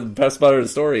best part. The best part of the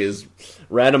story is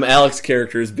random Alex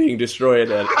characters being destroyed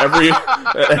at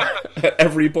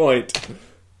every point.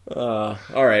 All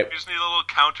right. You just need a little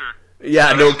counter.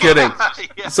 Yeah, no kidding.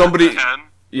 Yeah. Somebody. 10,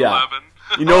 Yeah. 11.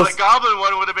 The Goblin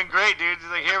one would have been great, dude. He's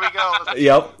like, here we go.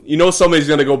 Yep. Somebody's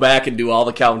going to go back and do all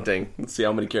the counting and see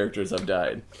how many characters have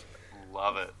died.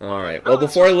 Love it. All right. Well,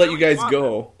 before I let you guys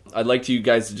go, I'd like you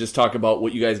guys to just talk about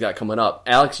what you guys got coming up.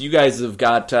 Alex, you guys have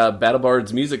got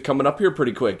Battlebards music coming up here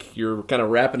pretty quick. You're kind of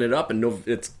wrapping it up, and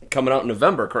it's coming out in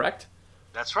November, correct?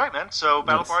 That's right, man. So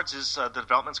Battlebards is the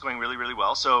development's going really, really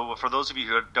well. So for those of you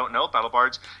who don't know,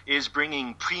 Battlebards is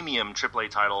bringing premium AAA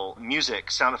title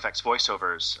music, sound effects,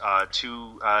 voiceovers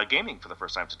to gaming for the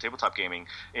first time, to tabletop gaming,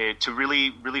 to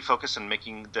really, really focus on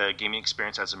making the gaming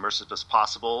experience as immersive as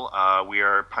possible. We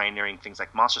are pioneering things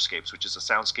like Monsterscapes, which is a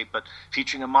soundscape but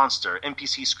featuring a monster,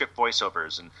 NPC script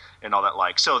voiceovers, and all that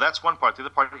like. So that's one part. The other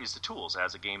part is the tools.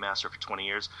 As a game master for 20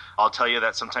 years, I'll tell you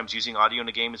that sometimes using audio in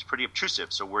a game is pretty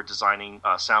obtrusive. So we're designing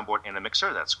soundboard and a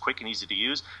mixer that's quick and easy to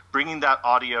use, bringing that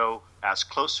audio as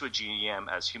close to a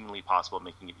GM as humanly possible,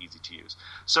 making it easy to use.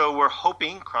 So we're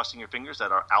hoping, crossing your fingers,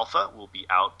 that our alpha will be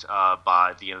out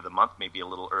by the end of the month, maybe a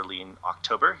little early in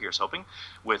October, here's hoping,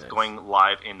 with going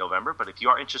live in November. But if you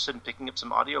are interested in picking up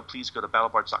some audio, please go to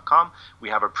battlebards.com. We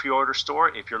have a pre-order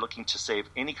store. If you're looking to save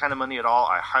any kind of money at all,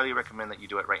 I highly recommend that you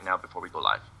do it right now before we go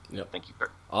live. Yep. Thank you,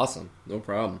 Kurt. Awesome. No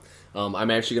problem. I'm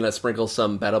actually going to sprinkle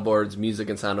some Battlebards music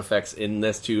and sound effects in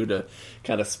this too to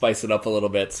kind of spice it up a little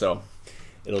bit, so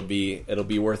it'll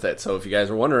be worth it. So if you guys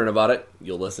are wondering about it,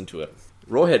 you'll listen to it.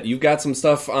 Rohit, you've got some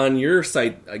stuff on your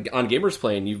site on Gamers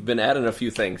Playing. You've been adding a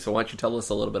few things, so why don't you tell us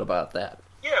a little bit about that?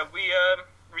 Yeah, we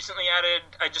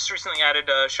I just recently added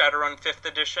Shadowrun 5th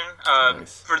edition.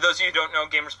 Nice. For those of you who don't know,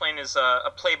 Gamers Playing is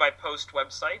a play-by-post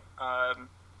website.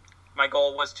 My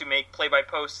goal was to make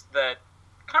play-by-post that,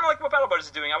 kind of like what Battlebards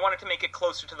is doing, I wanted to make it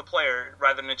closer to the player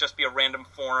rather than it just be a random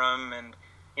forum and,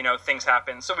 things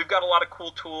happen. So we've got a lot of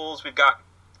cool tools. We've got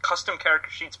custom character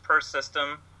sheets per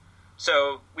system.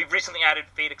 So we've recently added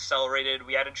Fate Accelerated.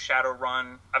 We added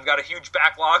Shadowrun. I've got a huge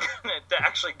backlog to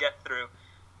actually get through.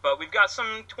 But we've got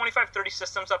some 25, 30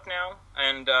 systems up now.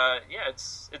 And,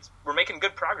 we're making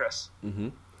good progress. Mm-hmm.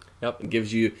 Yep, it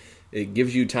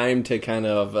gives you time to kind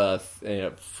of,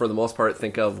 for the most part,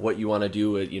 think of what you want to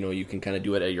do. You can kind of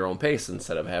do it at your own pace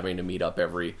instead of having to meet up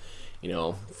every,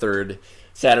 third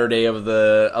Saturday of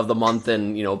the month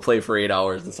and play for 8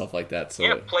 hours and stuff like that.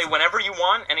 So play whenever you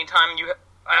want, anytime you.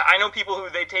 I know people who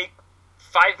they take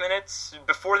 5 minutes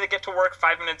before they get to work,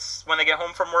 5 minutes when they get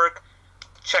home from work,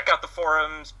 check out the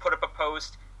forums, put up a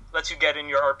post, lets you get in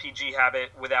your RPG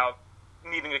habit without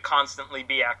needing to constantly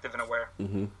be active and aware.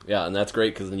 Mm-hmm. Yeah, and that's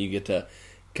great because then you get to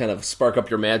kind of spark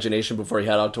up your imagination before you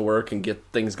head out to work and get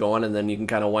things going, and then you can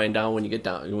kind of wind down when you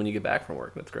get back from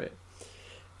work. That's great.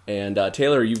 And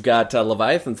Taylor, you've got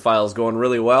Leviathan Files going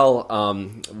really well.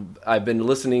 I've been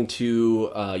listening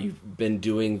to you've been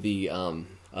doing the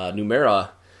Numera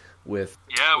with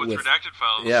Redacted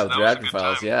Files. Yeah, with Redacted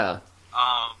Files. Time. Yeah.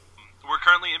 We're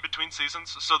currently in between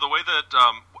seasons, so the way that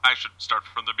I should start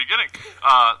from the beginning.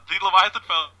 The Leviathan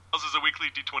Files is a weekly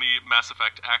D20 Mass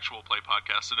Effect actual play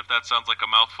podcast, and if that sounds like a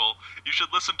mouthful, you should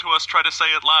listen to us try to say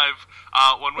it live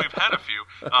when we've had a few.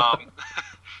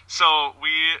 So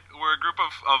we're a group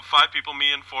of 5 people,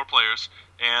 me and 4 players,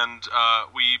 and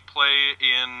we play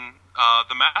in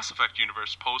the Mass Effect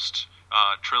universe post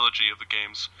trilogy of the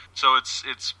games. So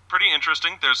it's pretty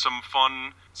interesting. There's some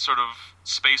fun sort of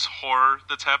space horror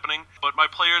that's happening, but my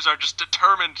players are just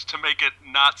determined to make it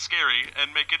not scary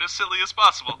and make it as silly as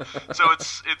possible. So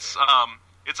it's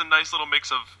a nice little mix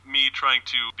of me trying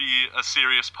to be a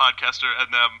serious podcaster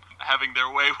and them having their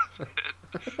way with it.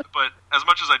 But as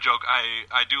much as I joke,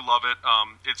 I do love it.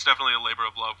 It's definitely a labor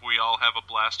of love. We all have a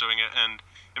blast doing it, and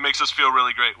it makes us feel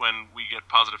really great when we get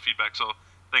positive feedback. So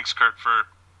thanks, Kurt, for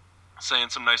saying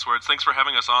some nice words. Thanks for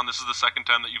having us on. This is the second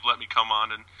time that you've let me come on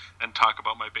and talk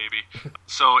about my baby.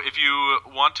 So if you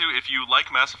want to, if you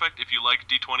like Mass Effect, if you like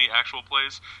D20 actual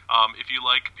plays, if you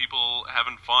like people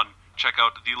having fun, check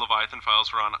out the Leviathan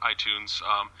Files. We're on iTunes.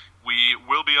 We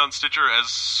will be on Stitcher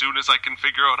as soon as I can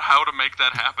figure out how to make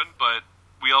that happen, but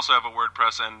we also have a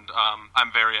WordPress, and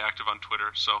I'm very active on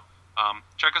Twitter, so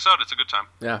check us out. It's a good time.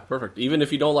 Yeah, perfect. Even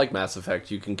if you don't like Mass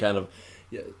Effect, you can kind of,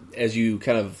 as you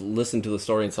kind of listen to the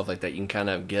story and stuff like that, you can kind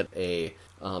of get a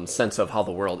sense of how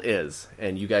the world is,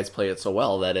 and you guys play it so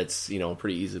well that it's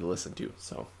pretty easy to listen to.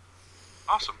 So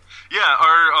awesome. Yeah,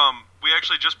 we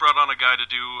actually just brought on a guy to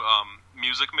do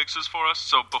music mixes for us.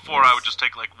 So before I would just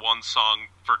take like one song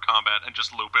for combat and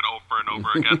just loop it over and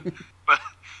over again. But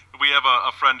we have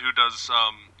a friend who does.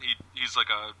 He's like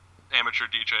a amateur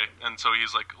DJ, and so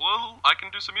he's like, well, I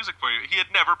can do some music for you. He had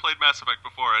never played Mass Effect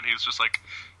before, and he was just like,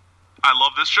 I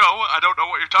love this show. I don't know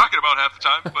what you're talking about half the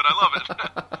time, but I love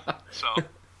it. So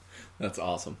that's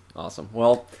awesome.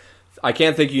 Well, I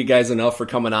can't thank you guys enough for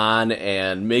coming on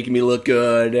and making me look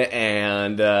good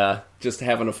and just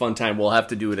having a fun time. We'll have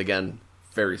to do it again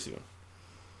very soon.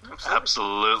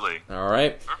 Absolutely. All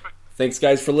right. Perfect. Thanks,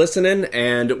 guys, for listening,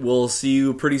 and we'll see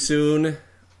you pretty soon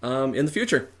in the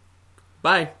future.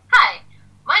 Bye. Hi,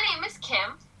 my name is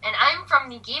Kim, and I'm from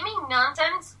the Gaming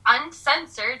Nonsense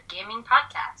Uncensored Gaming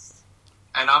Podcast.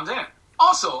 And I'm Dan,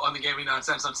 also on the Gaming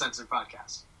Nonsense Uncensored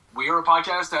Podcast. We are a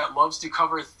podcast that loves to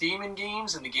cover theme in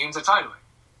games and the games that tie to it.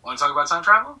 Want to talk about time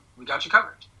travel? We got you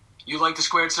covered. You like the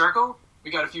squared circle?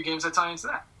 We got a few games that tie into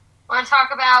that. Want to talk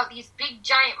about these big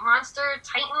giant monster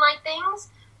Titan-like things?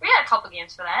 We got a couple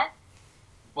games for that.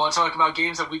 Want to talk about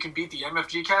games that we can beat the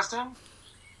MFG cast in?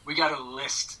 We got a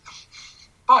list.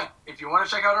 But if you want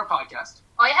to check out our podcast,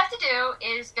 all you have to do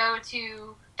is go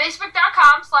to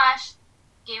facebook.com/the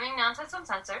Gaming Nonsense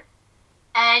Uncensored.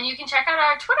 And you can check out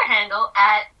our Twitter handle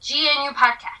at GNU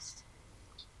Podcast.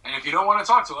 And if you don't want to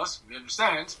talk to us, we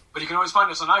understand, but you can always find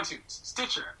us on iTunes,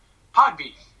 Stitcher,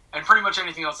 Podbean, and pretty much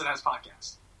anything else that has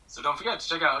podcasts. So don't forget to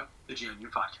check out the GNU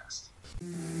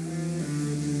Podcast.